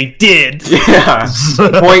 And they did. Yeah,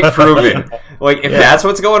 point proven. Like, if that's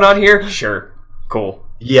what's going on here, sure, cool.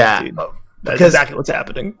 yeah, Dude, That's because exactly what's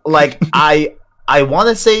happening. like I want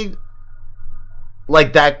to say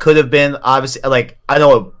like that could have been obviously like I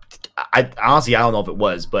know I honestly I don't know if it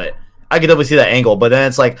was, but I could definitely see that angle. But then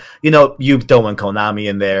it's like, you know, you throwing Konami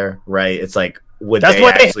in there, right? It's like would That's they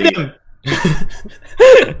why actually they hate him.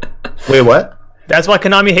 wait what? That's why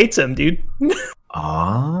Konami hates him, dude.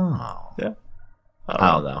 Oh. Yeah.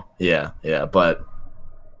 I don't know. Yeah, but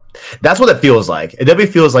that's what it feels like. It definitely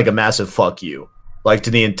feels like a massive fuck you, like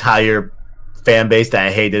to the entire fan base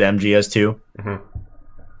that hated MGS2. Mhm.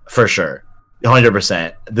 For sure,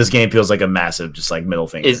 100%. This game feels like a massive, just like middle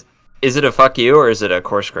finger. Is it a fuck you or is it a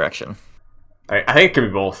course correction? I think it could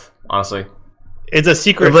be both, honestly. It's a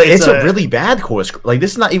secret. But it's a really bad course. Like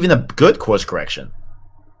this is not even a good course correction.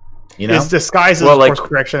 You know, It's disguised as Well, a like- course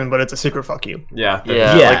correction, but it's a secret fuck you. Yeah.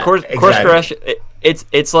 Yeah, Yeah, like course exactly. correction.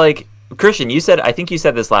 It's like Christian. I think you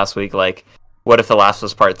said this last week. Like, what if The Last of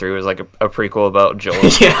Us Part 3 was like a prequel about Joel?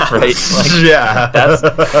 Yeah. Right. Like, yeah,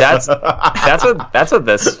 that's what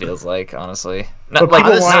this feels like, honestly. Not, But like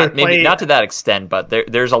people wanna maybe play- not to that extent, but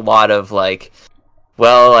there's a lot of like,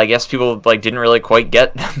 well, I guess people like didn't really quite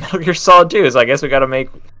get Metal Gear Solid 2, so I guess we got to make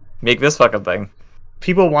this fucking thing.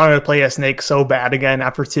 People wanted to play a Snake so bad again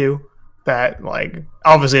after 2 that, like,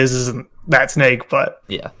 obviously this isn't that Snake, but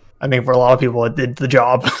Yeah. I think for a lot of people it did the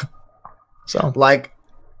job. So like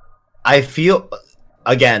I feel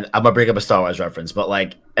again, I'm gonna bring up a Star Wars reference, but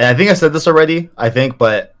like, and I think I said this already,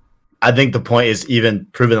 but I think the point is even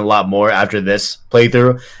proven a lot more after this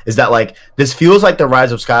playthrough is that like this feels like the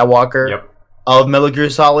Rise of Skywalker Yep. of Metal Gear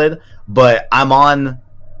Solid, but I'm on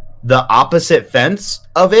the opposite fence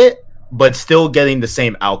of it, but still getting the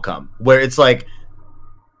same outcome. Where it's like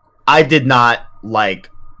I did not like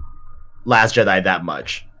Last Jedi that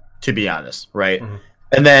much, to be honest, right? Mhm.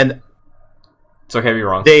 And then It's okay to be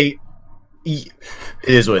wrong. it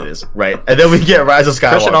is what it is, right? And then we get Rise of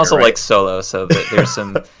Skywalker. Christian also right? likes Solo, so there's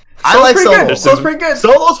some. I like pretty Solo. good. Solo's pretty good.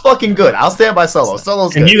 Solo's fucking good. I'll stand by Solo.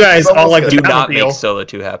 Solo's And good. you guys Solo's all like good. Do the not Batmobile. make Solo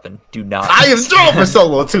 2 happen. Do not. I am strong for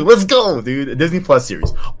Solo too. Let's go, dude. Disney Plus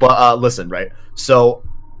series. But listen, right? So,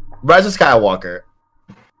 Rise of Skywalker.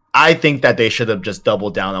 I think that they should have just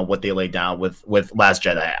doubled down on what they laid down with Last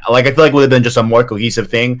Jedi. Like I feel like it would have been just a more cohesive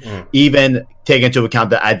thing, Mm. even taking into account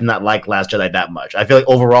that I did not like Last Jedi that much. I feel like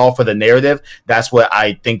overall for the narrative, that's what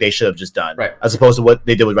I think they should have just done, Right. as opposed to what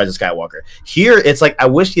they did with Rise of Skywalker. Here, it's like I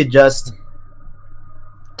wish you just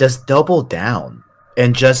double down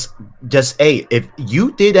and just hey, if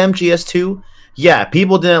you did MGS2, yeah,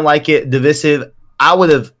 people didn't like it, divisive. I would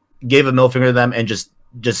have gave a middle finger to them and just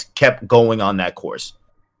kept going on that course.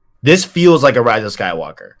 This feels like a Rise of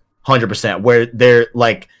Skywalker, 100%, where they're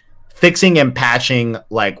like fixing and patching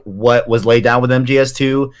like what was laid down with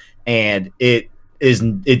MGS2, and I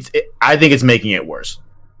think it's making it worse.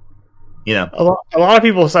 You know, A lot of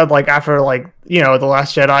people said like after like the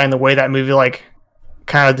Last Jedi and the way that movie like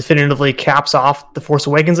kind of definitively caps off the Force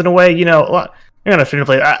Awakens in a way. Not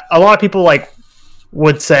definitively. A lot of people like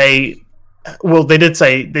would say, well, they did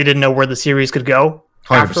say they didn't know where the series could go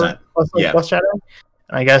 100%. Yeah, Last Jedi.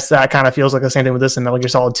 And I guess that kind of feels like the same thing with this in Metal Gear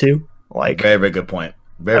Solid 2. Like, very, very good point.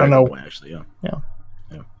 Very good point, actually.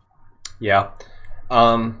 Yeah.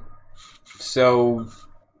 So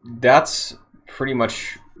that's pretty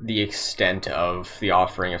much the extent of the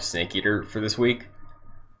offering of Snake Eater for this week.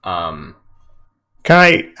 Can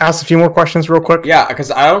I ask a few more questions real quick? Yeah,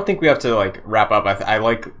 because I don't think we have to like wrap up. I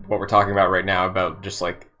like what we're talking about right now about just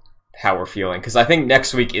like how we're feeling, because I think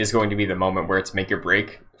next week is going to be the moment where it's make or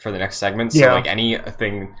break for the next segment. So like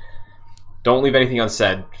anything, don't leave anything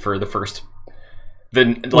unsaid for the first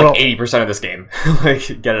 80% of this game.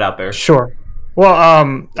 Like, get it out there. Sure. Well,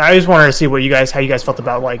 I just wanted to see how you guys felt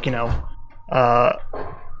about like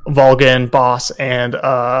Vulcan, Boss, and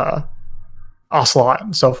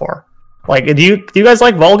Ocelot so far. Like, do you guys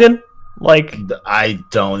like Vulcan? Like, I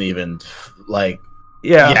don't even like.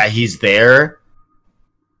 Yeah, he's there.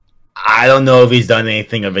 I don't know if he's done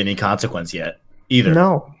anything of any consequence yet either.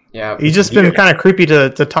 No. Yeah, he's just been kind of creepy to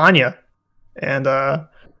Tanya, and I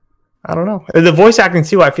don't know. The voice acting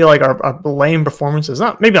too, I feel like are lame performances.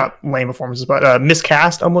 Maybe not lame performances, but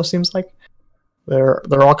miscast almost seems like.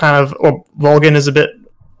 They're all kind of. Well, Vulcan is a bit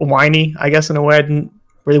whiny, I guess, in a way I didn't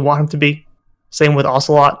really want him to be. Same with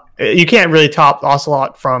Ocelot. You can't really top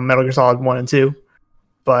Ocelot from Metal Gear Solid 1 and 2,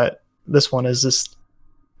 but this one is just,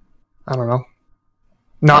 I don't know,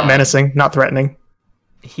 not menacing, not threatening.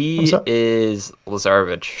 He is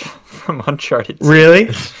Lazarevich from Uncharted 2.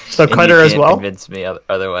 Really? So Cutter as well? Convince me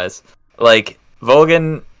otherwise. Like,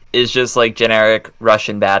 Vulcan is just like generic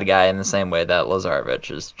Russian bad guy in the same way that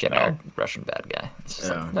Lazarevich is generic Russian bad guy. It's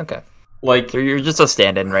just like, okay. Like, you're just a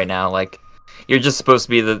stand-in right now. Like, you're just supposed to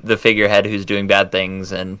be the figurehead who's doing bad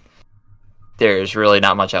things, and there's really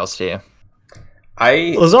not much else to you.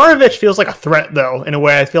 Lazarevich feels like a threat, though, in a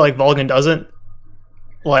way I feel like Vulcan doesn't.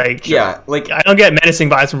 Like, yeah, like, I don't get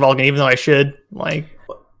menacing vibes from Vulcan, even though I should. Like,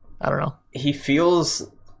 I don't know. He feels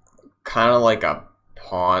kind of like a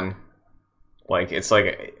pawn. Like, it's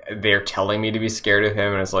like they're telling me to be scared of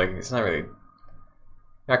him, and it's like, it's not really.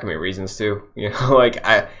 Not gonna be reasons to, like,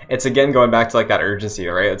 it's again going back to like that urgency,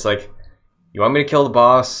 right? It's like, you want me to kill the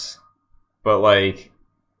boss, but like,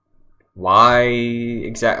 why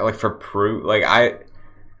exactly? Like, for proof? Like,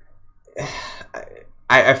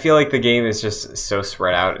 I feel like the game is just so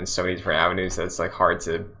spread out in so many different avenues that it's like hard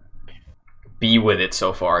to be with it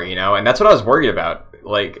so far, and that's what I was worried about.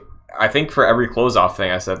 Like, I think for every close-off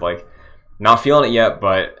thing I said, like, not feeling it yet,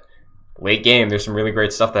 but late game there's some really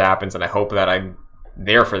great stuff that happens, and I hope that I'm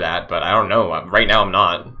there for that, but I don't know. Right now I'm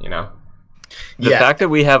not, The fact that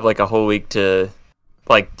we have like a whole week to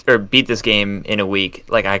beat this game in a week,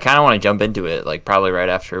 like, I kind of want to jump into it, like, probably right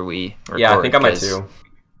after we record. Yeah, I think I might too.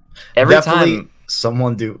 Every time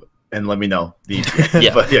someone do, and let me know.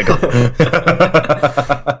 Yeah. But yeah, go.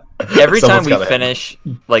 Every time we finish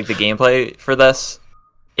like the gameplay for this,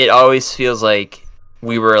 it always feels like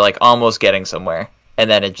we were like almost getting somewhere, and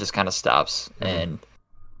then it just kind of stops. And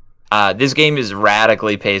this game is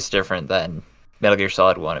radically paced different than Metal Gear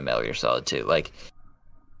Solid 1 and Metal Gear Solid 2. Like,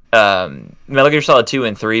 Metal Gear Solid 2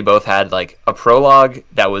 and 3 both had like a prologue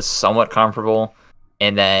that was somewhat comparable,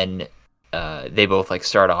 and then they both like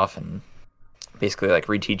start off and basically like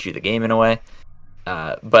reteach you the game in a way.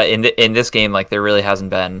 But in this game, like, there really hasn't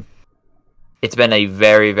been. It's been a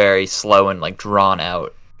very, very slow and like drawn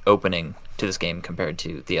out opening to this game compared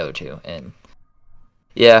to the other two, and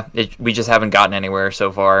yeah, we just haven't gotten anywhere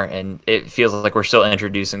so far, and it feels like we're still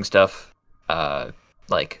introducing stuff.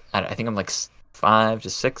 Like, I think I'm like 5 to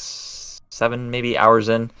 6, 7 maybe hours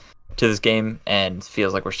in to this game, and it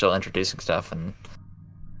feels like we're still introducing stuff, and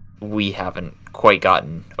we haven't quite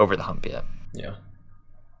gotten over the hump yet. Yeah.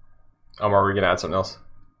 Are we gonna add something else?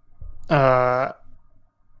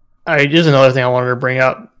 Just another thing I wanted to bring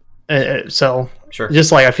up. So, sure.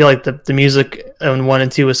 Just like, I feel like the music in 1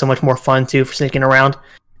 and 2 is so much more fun too for sneaking around.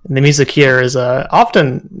 And the music here is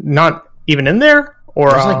often not even in there,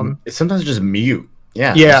 or it's sometimes just mute.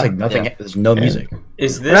 Yeah. Yeah. It's like nothing. Yeah. There's no music.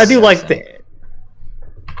 Is this? And I do like the.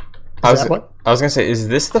 I was gonna say, is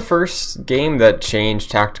this the first game that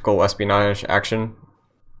changed tactical espionage action?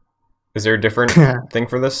 Is there a different thing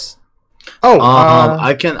for this? Oh,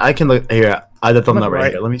 I can look here. I the thumbnail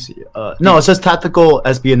right here. Let me see. No, it says tactical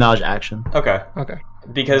espionage action. Okay. Okay.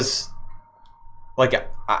 Because, like,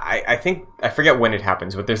 I think I forget when it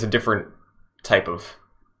happens, but there's a different type of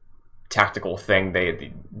tactical thing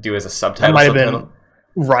they do as a subtitle. That might have been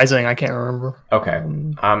Rising, I can't remember. Okay.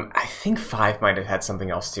 I think 5 might have had something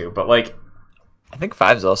else too, but like I think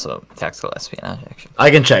 5 is also tactical espionage, actually.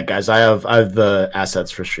 I can check, guys. I have the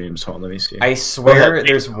assets for streams. Hold on, let me see. I swear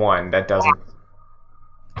there's one that doesn't.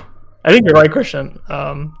 I think you're right, Christian.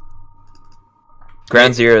 Ground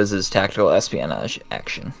Zeroes is tactical espionage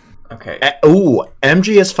action. Okay.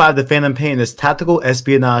 MGS5, The Phantom Pain is tactical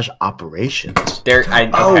espionage operations. Okay.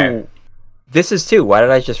 Oh, this is too. Why did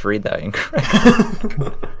I just read that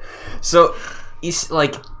incorrectly? So, it's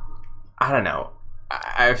like, I don't know.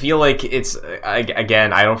 I feel like it's,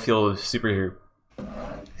 again, I don't feel super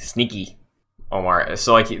sneaky, Omar.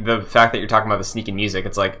 So, like, the fact that you're talking about the sneaky music,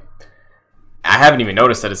 it's like, I haven't even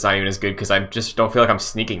noticed that it's not even as good because I just don't feel like I'm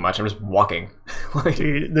sneaking much. I'm just walking. Like,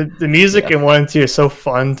 dude, the music in 1 and 2 is so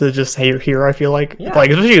fun to just hear. I feel like,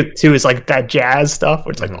 especially 2 is like that jazz stuff,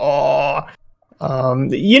 which is like, you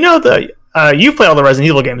play all the Resident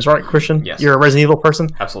Evil games, right, Christian? Yes. You're a Resident Evil person.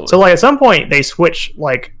 Absolutely. So like at some point they switch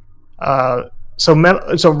like, so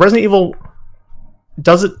Resident Evil.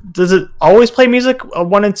 Does it always play music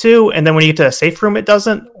 1 and 2, and then when you get to a safe room it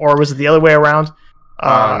doesn't, or was it the other way around?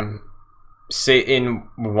 Say in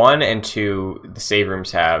 1 and 2, the save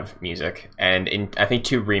rooms have music, and in I think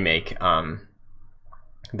 2 remake,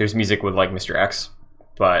 there's music with like Mr. X,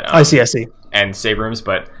 but I see, and save rooms,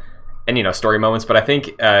 and story moments. But I think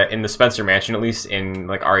in the Spencer Mansion, at least in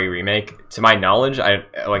like RE remake, to my knowledge, I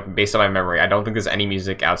like based on my memory, I don't think there's any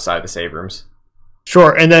music outside the save rooms.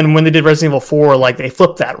 Sure, and then when they did Resident Evil 4, like they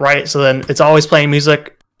flipped that, right? So then it's always playing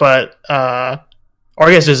music, but or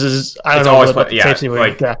I guess this is I don't know. Always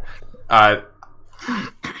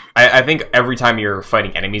I think every time you're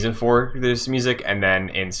fighting enemies in 4, there's music, and then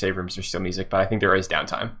in save rooms there's still music, but I think there is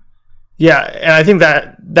downtime. Yeah, and I think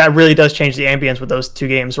that really does change the ambience with those 2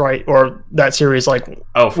 games, right? Or that series, like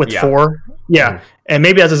with 4. Yeah, mm-hmm. And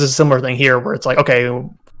maybe that's a similar thing here, where it's like, okay,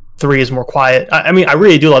 3 is more quiet. I mean, I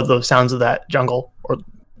really do love the sounds of that jungle or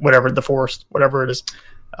whatever, the forest, whatever it is.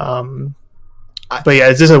 But yeah,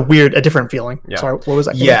 it's just a different feeling. Yeah. Sorry, what was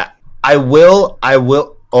that? Yeah, I will.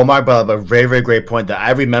 Omar brought up a very, very great point that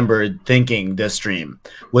I remember thinking this stream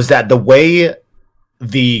was that the way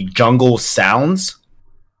the jungle sounds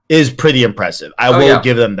is pretty impressive. I will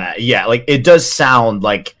give them that. Yeah, like it does sound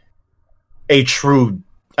like a true.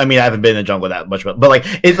 I mean, I haven't been in the jungle that much, but like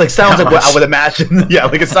it like sounds like what I would imagine. Yeah,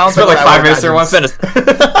 like it sounds like 5 minutes there once. Semester.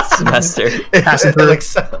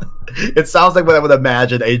 It sounds like what I would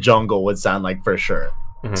imagine a jungle would sound like for sure.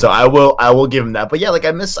 Mm-hmm. So I will give him that. But yeah, like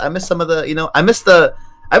I miss some of the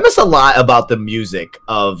I miss a lot about the music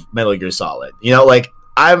of Metal Gear Solid. Like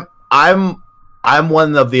I'm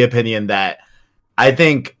one of the opinion that I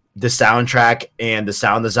think the soundtrack and the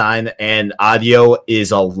sound design and audio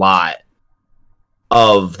is a lot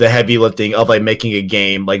of the heavy lifting of like making a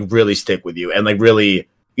game like really stick with you and like really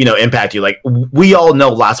impact you. Like we all know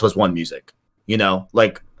Last of Us 1 music,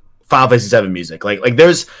 like Final Fantasy 7 music. Like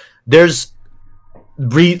there's that's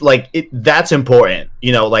important,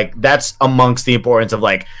 like that's amongst the importance of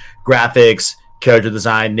like graphics, character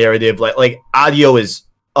design, narrative, like audio is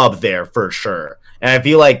up there for sure. And I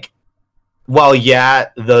feel like while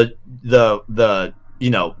the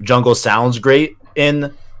jungle sounds great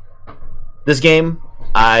in this game,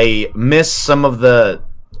 I miss some of the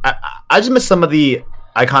I just miss some of the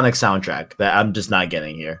iconic soundtrack that I'm just not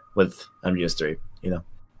getting here with MGS3,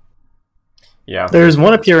 Yeah, there's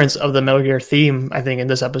one appearance of the Metal Gear theme, I think, in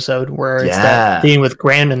this episode where it's that theme with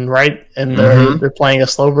Grandin, right? And they're playing a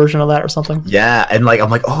slow version of that or something. Yeah, and like I'm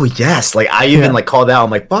like, oh yes, like I even like called out.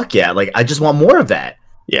 I'm like, fuck yeah, like I just want more of that.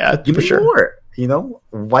 Yeah, give me more.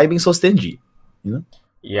 Why being so stingy?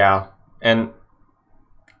 Yeah, and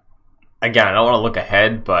again, I don't want to look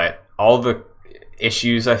ahead, but all the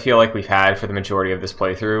issues I feel like we've had for the majority of this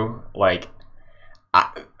playthrough, like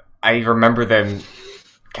I remember them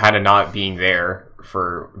kind of not being there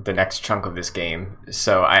for the next chunk of this game.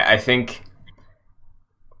 So I think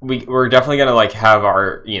we're definitely gonna like have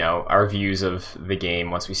our our views of the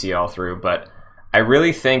game once we see it all through. But I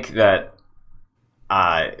really think that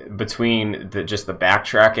between just the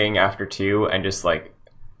backtracking after 2 and just like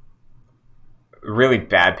really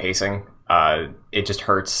bad pacing, it just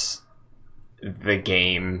hurts the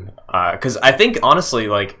game. Because I think honestly,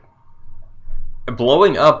 like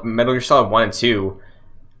blowing up Metal Gear Solid 1 and 2.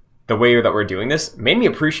 The way that we're doing this made me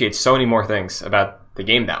appreciate so many more things about the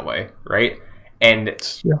game that way, right? And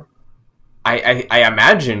I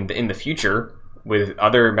imagined in the future with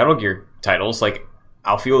other Metal Gear titles, like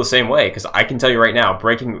I'll feel the same way, because I can tell you right now,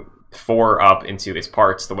 breaking 4 up into its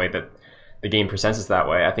parts the way that the game presents us that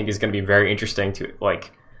way, I think is going to be very interesting to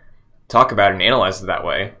like talk about and analyze it that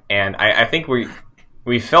way. And I think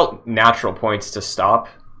we felt natural points to stop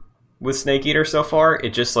with Snake Eater so far. It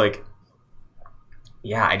just like,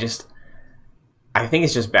 yeah, I think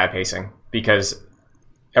it's just bad pacing because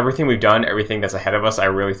everything we've done, everything that's ahead of us, I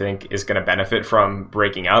really think is going to benefit from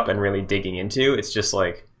breaking up and really digging into. It's just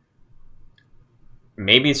like,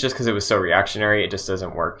 maybe it's just because it was so reactionary, it just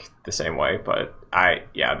doesn't work the same way. But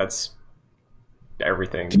that's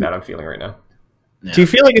everything that I'm feeling right now. Yeah. Do you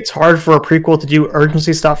feel like it's hard for a prequel to do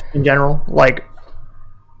urgency stuff in general? Like,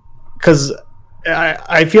 because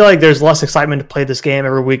I feel like there's less excitement to play this game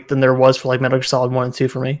every week than there was for like Metal Gear Solid 1 and 2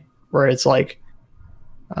 for me, where it's like,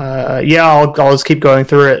 I'll just keep going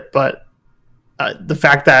through it, but the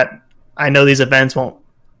fact that I know these events aren't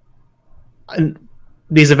as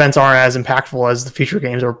impactful as the future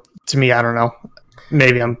games, or to me, I don't know.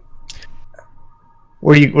 Maybe I'm.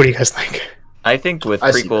 What do you guys think? I think with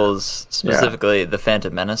prequels, specifically The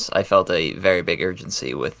Phantom Menace, I felt a very big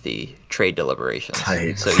urgency with the trade deliberations.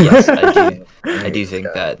 So yes, I do think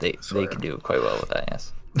that they can do quite well with that.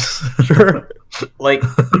 Yes. Sure. Like,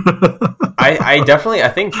 I definitely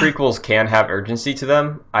think prequels can have urgency to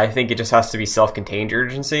them. I think it just has to be self-contained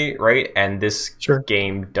urgency, right? And this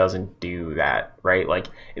game doesn't do that, right? Like,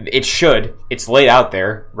 it should. It's laid out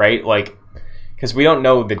there, right? Like, because we don't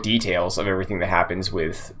know the details of everything that happens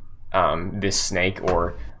with this snake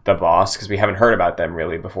or the boss, because we haven't heard about them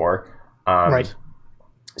really before. Right.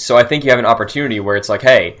 So I think you have an opportunity where it's like,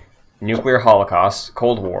 hey, nuclear holocaust,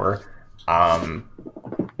 Cold War,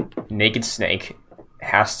 Naked Snake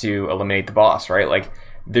has to eliminate the boss, right? Like,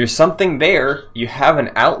 there's something there. You have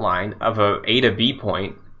an outline of a A to B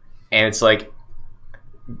point, and it's like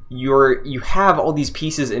you have all these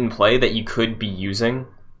pieces in play that you could be using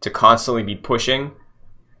to constantly be pushing,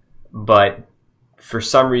 but for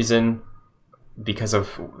some reason, because of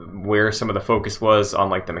where some of the focus was on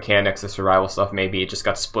like the mechanics, the survival stuff, maybe it just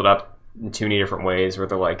got split up in too many different ways where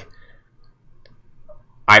they're like,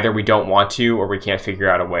 either we don't want to or we can't figure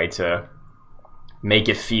out a way to make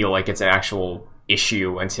it feel like it's an actual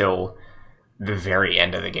issue until the very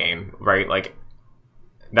end of the game, right? Like,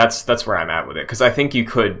 that's where I'm at with it, because I think you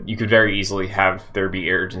could very easily have there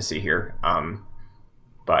be urgency here,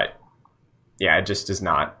 but yeah, it just does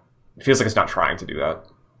not. It feels like it's not trying to do that.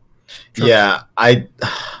 Yeah, I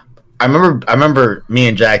remember me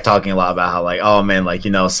and Jack talking a lot about how, like, oh man, like,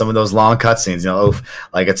 you know, some of those long cutscenes, you know, oof,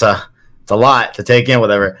 like it's a lot to take in,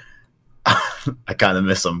 whatever. I kind of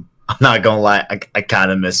miss them. I'm not gonna lie, I kind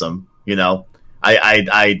of miss them. You know,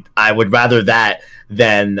 I would rather that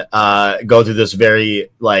than go through this very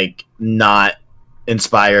like not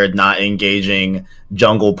inspired, not engaging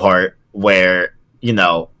jungle part where, you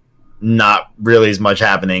know, not really as much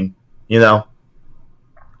happening. You know,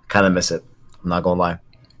 kind of miss it. I'm not gonna lie.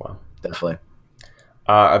 Wow, definitely.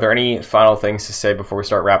 Are there any final things to say before we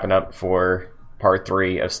start wrapping up for part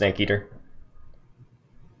 3 of Snake Eater?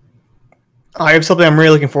 I have something I'm really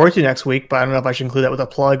looking forward to next week, but I don't know if I should include that with a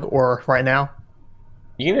plug or right now.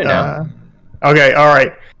 You can do it now. Okay, all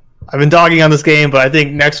right. I've been dogging on this game, but I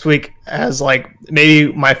think next week has like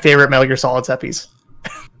maybe my favorite Metal Gear Solid set piece.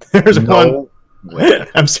 There's one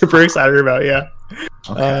I'm super excited about. Yeah.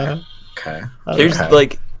 Okay.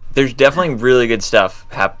 There's definitely really good stuff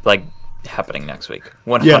happening next week.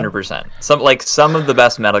 100%. Some of the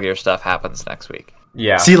best Metal Gear stuff happens next week.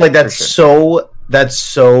 Yeah. See, like that's so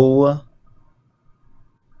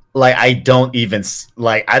like I don't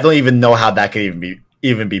even know how that could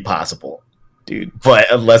even be possible, dude.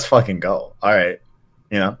 But let's fucking go. All right.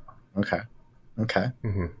 You know. Okay.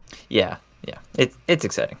 Mm-hmm. Yeah. It's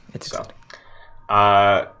exciting. It's exciting.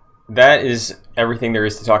 That is everything there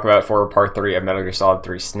is to talk about for part 3 of Metal Gear Solid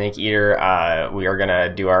 3 Snake Eater. We are going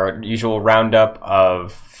to do our usual roundup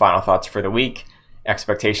of final thoughts for the week,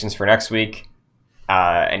 expectations for next week,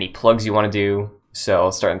 any plugs you want to do. So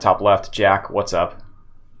let's start in the top left. Jack, what's up?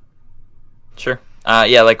 Sure.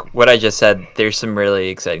 Yeah, like what I just said, there's some really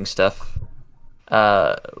exciting stuff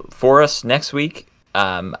for us next week.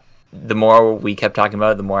 The more we kept talking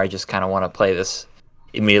about it, the more I just kind of want to play this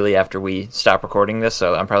immediately after we stop recording this,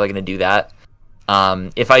 so I'm probably going to do that.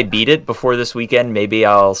 If I beat it before this weekend, maybe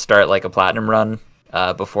I'll start like a platinum run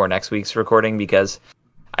before next week's recording, because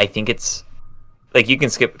I think it's like you can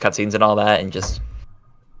skip cutscenes and all that and just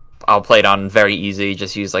I'll play it on very easy,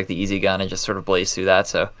 just use like the easy gun and just sort of blaze through that.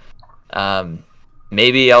 So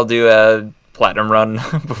maybe I'll do a platinum run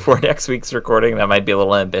before next week's recording. That might be a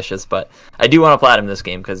little ambitious, but I do want to platinum this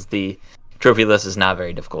game because the trophy list is not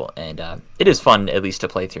very difficult, and it is fun at least to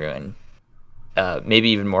play through, and maybe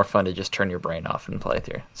even more fun to just turn your brain off and play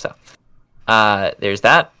through. So there's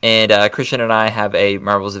that. And Christian and I have a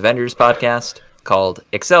Marvel's Avengers podcast called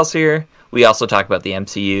Excelsior. We also talk about the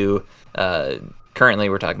MCU, currently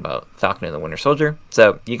we're talking about Falcon and the Winter Soldier.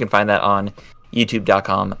 So you can find that on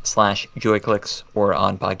youtube.com/joyclicks or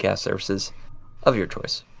on podcast services of your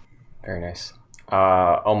choice. Very nice.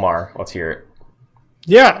 Omar, let's hear it.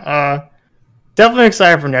 Yeah, definitely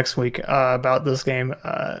excited for next week about this game.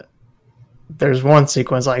 There's one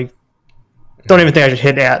sequence I don't even think I should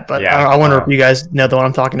hit at, but Yeah, I wonder if you guys know the one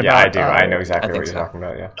I'm talking Yeah, about. I do. I know exactly I what think you're so. talking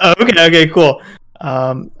about. Yeah. Okay, cool.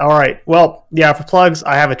 All right. Well, yeah, for plugs,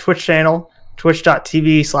 I have a Twitch channel,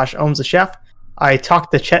 twitch.tv/ohmsthechef. I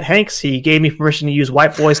talked to Chet Hanks. He gave me permission to use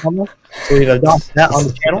White Boy's Humble, so we've adopted that on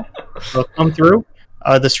the channel. So come through.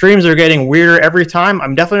 The streams are getting weirder every time.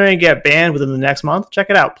 I'm definitely going to get banned within the next month. Check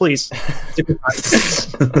it out, please. It's a good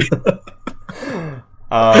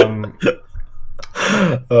time.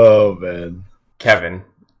 Oh man, Kevin,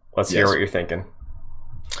 let's hear Yes. what you're thinking.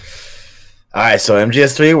 all right. So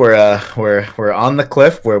MGS3, we're on the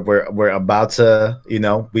cliff. We're about to,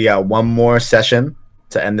 we got one more session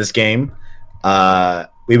to end this game. We have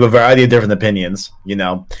a variety of different opinions.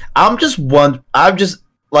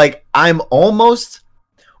 I'm almost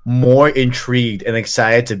more intrigued and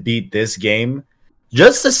excited to beat this game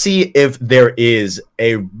just to see if there is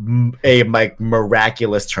a like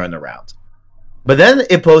miraculous turnaround. But then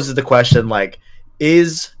it poses the question, like,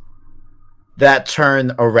 is that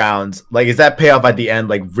turn around, like, is that payoff at the end,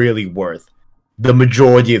 like, really worth the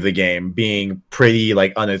majority of the game being pretty,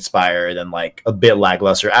 like, uninspired and, like, a bit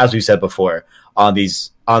lackluster, as we said before on this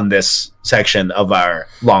section of our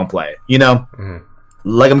long play, Mm-hmm.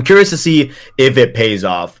 Like, I'm curious to see if it pays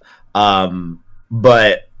off.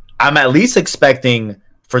 But I'm at least expecting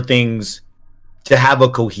for things to have a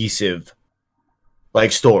cohesive,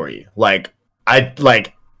 like, story.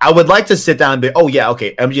 I would like to sit down and be, oh yeah,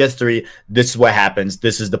 okay, MGS3, this is what happens,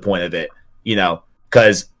 this is the point of it,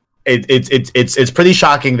 because it's pretty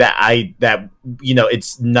shocking that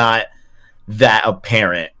it's not that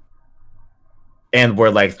apparent, and we're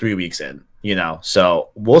like 3 weeks in, so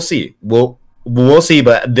we'll see. We'll see,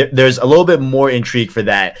 but there's a little bit more intrigue for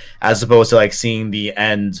that as opposed to like seeing the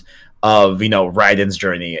end of Raiden's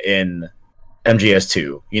journey in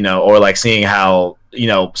MGS2, or like seeing how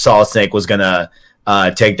Solid Snake was gonna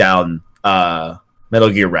take down Metal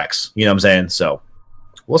Gear Rex. You know what I'm saying? So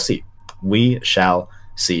we'll see. We shall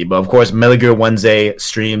see. But of course, Metal Gear Wednesday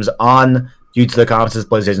streams on YouTube.com since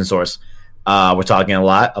PlayStation Source. We're talking a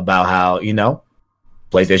lot about how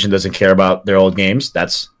PlayStation doesn't care about their old games.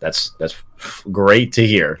 That's great to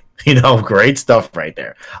hear. Great stuff right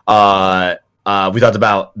there. We talked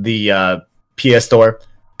about the PS Store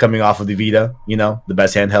coming off of the Vita. The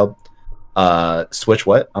best handheld. Switch.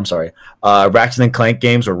 What? I'm sorry. Ratchet and Clank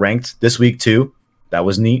games were ranked this week too. That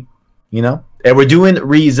was neat. And we're doing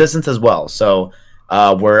Resistance as well. So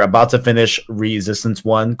we're about to finish Resistance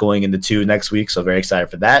 1, going into 2 next week. So very excited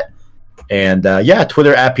for that. And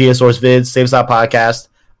Twitter at PSSourceVids, Save Stop Podcast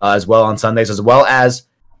as well on Sundays, as well as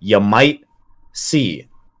you might see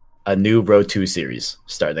a new Road 2 series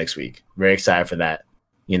start next week. Very excited for that.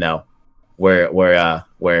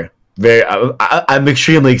 We're very. I'm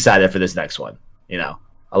extremely excited for this next one.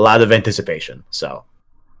 A lot of anticipation. So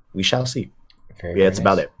we shall see. Very That's nice.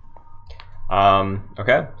 about it.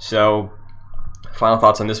 Okay, so final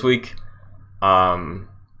thoughts on this week.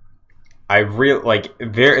 I really like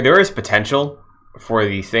there is potential for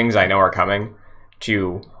the things I know are coming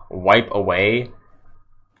to wipe away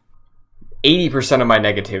 80% of my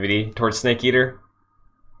negativity towards Snake Eater,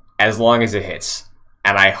 as long as it hits.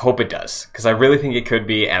 And I hope it does, because I really think it could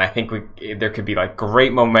be, and I think there could be like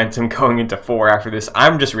great momentum going into 4 after this.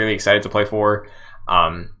 I'm just really excited to play 4.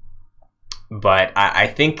 But I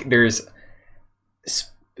think there's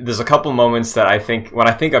a couple moments that I think, when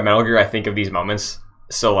I think of Metal Gear, I think of these moments.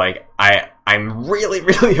 So like I'm really,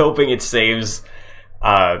 really hoping it saves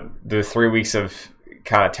the 3 weeks of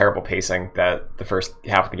kind of terrible pacing that the first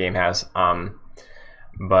half of the game has.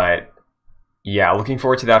 But yeah, looking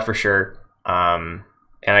forward to that for sure.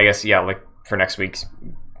 And I guess, like for next week's,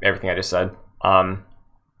 everything I just said. You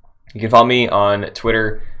can follow me on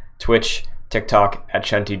Twitter, Twitch, TikTok at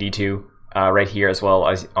Shen2D2, right here, as well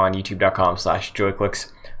as on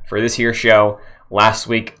youtube.com/joyclicks. For this here show, last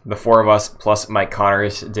week, the 4 of us plus Mike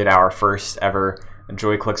Connors did our first ever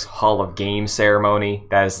Joyclicks Hall of Game ceremony.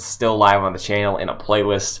 That is still live on the channel in a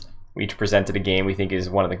playlist. We each presented a game we think is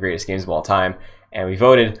one of the greatest games of all time, and we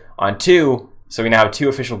voted on 2. So we now have 2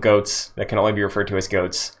 official GOATs that can only be referred to as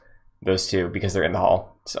GOATs, those 2, because they're in the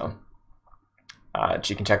hall. So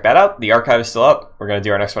you can check that out. The archive is still up. We're going to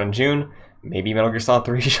do our next one in June. Maybe Metal Gear Solid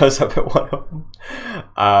 3 shows up at one of them.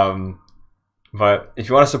 But if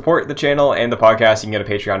you want to support the channel and the podcast, you can go to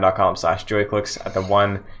patreon.com/joyclicks at the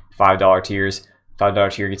 $1, $5 tiers.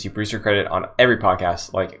 $5 tier gets you booster credit on every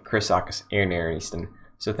podcast, like Chris Sakas and Aaron Easton.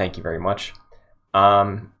 So thank you very much.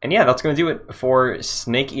 And yeah, that's going to do it for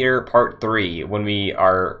Snake Eater Part 3. When we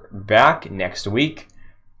are back next week,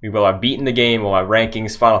 we will have beaten the game, we'll have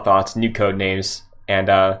rankings, final thoughts, new code names, and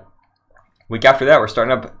week after that, we're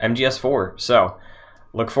starting up MGS4. So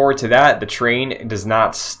look forward to that. The train does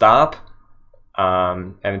not stop.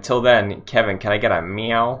 And until then, Kevin, can I get a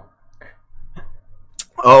meow?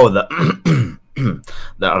 Oh, the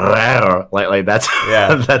like that's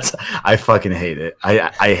Yeah. that's I fucking hate it.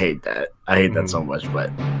 I hate that. I hate that so much.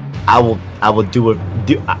 But I will do it.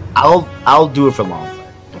 I'll do it for long.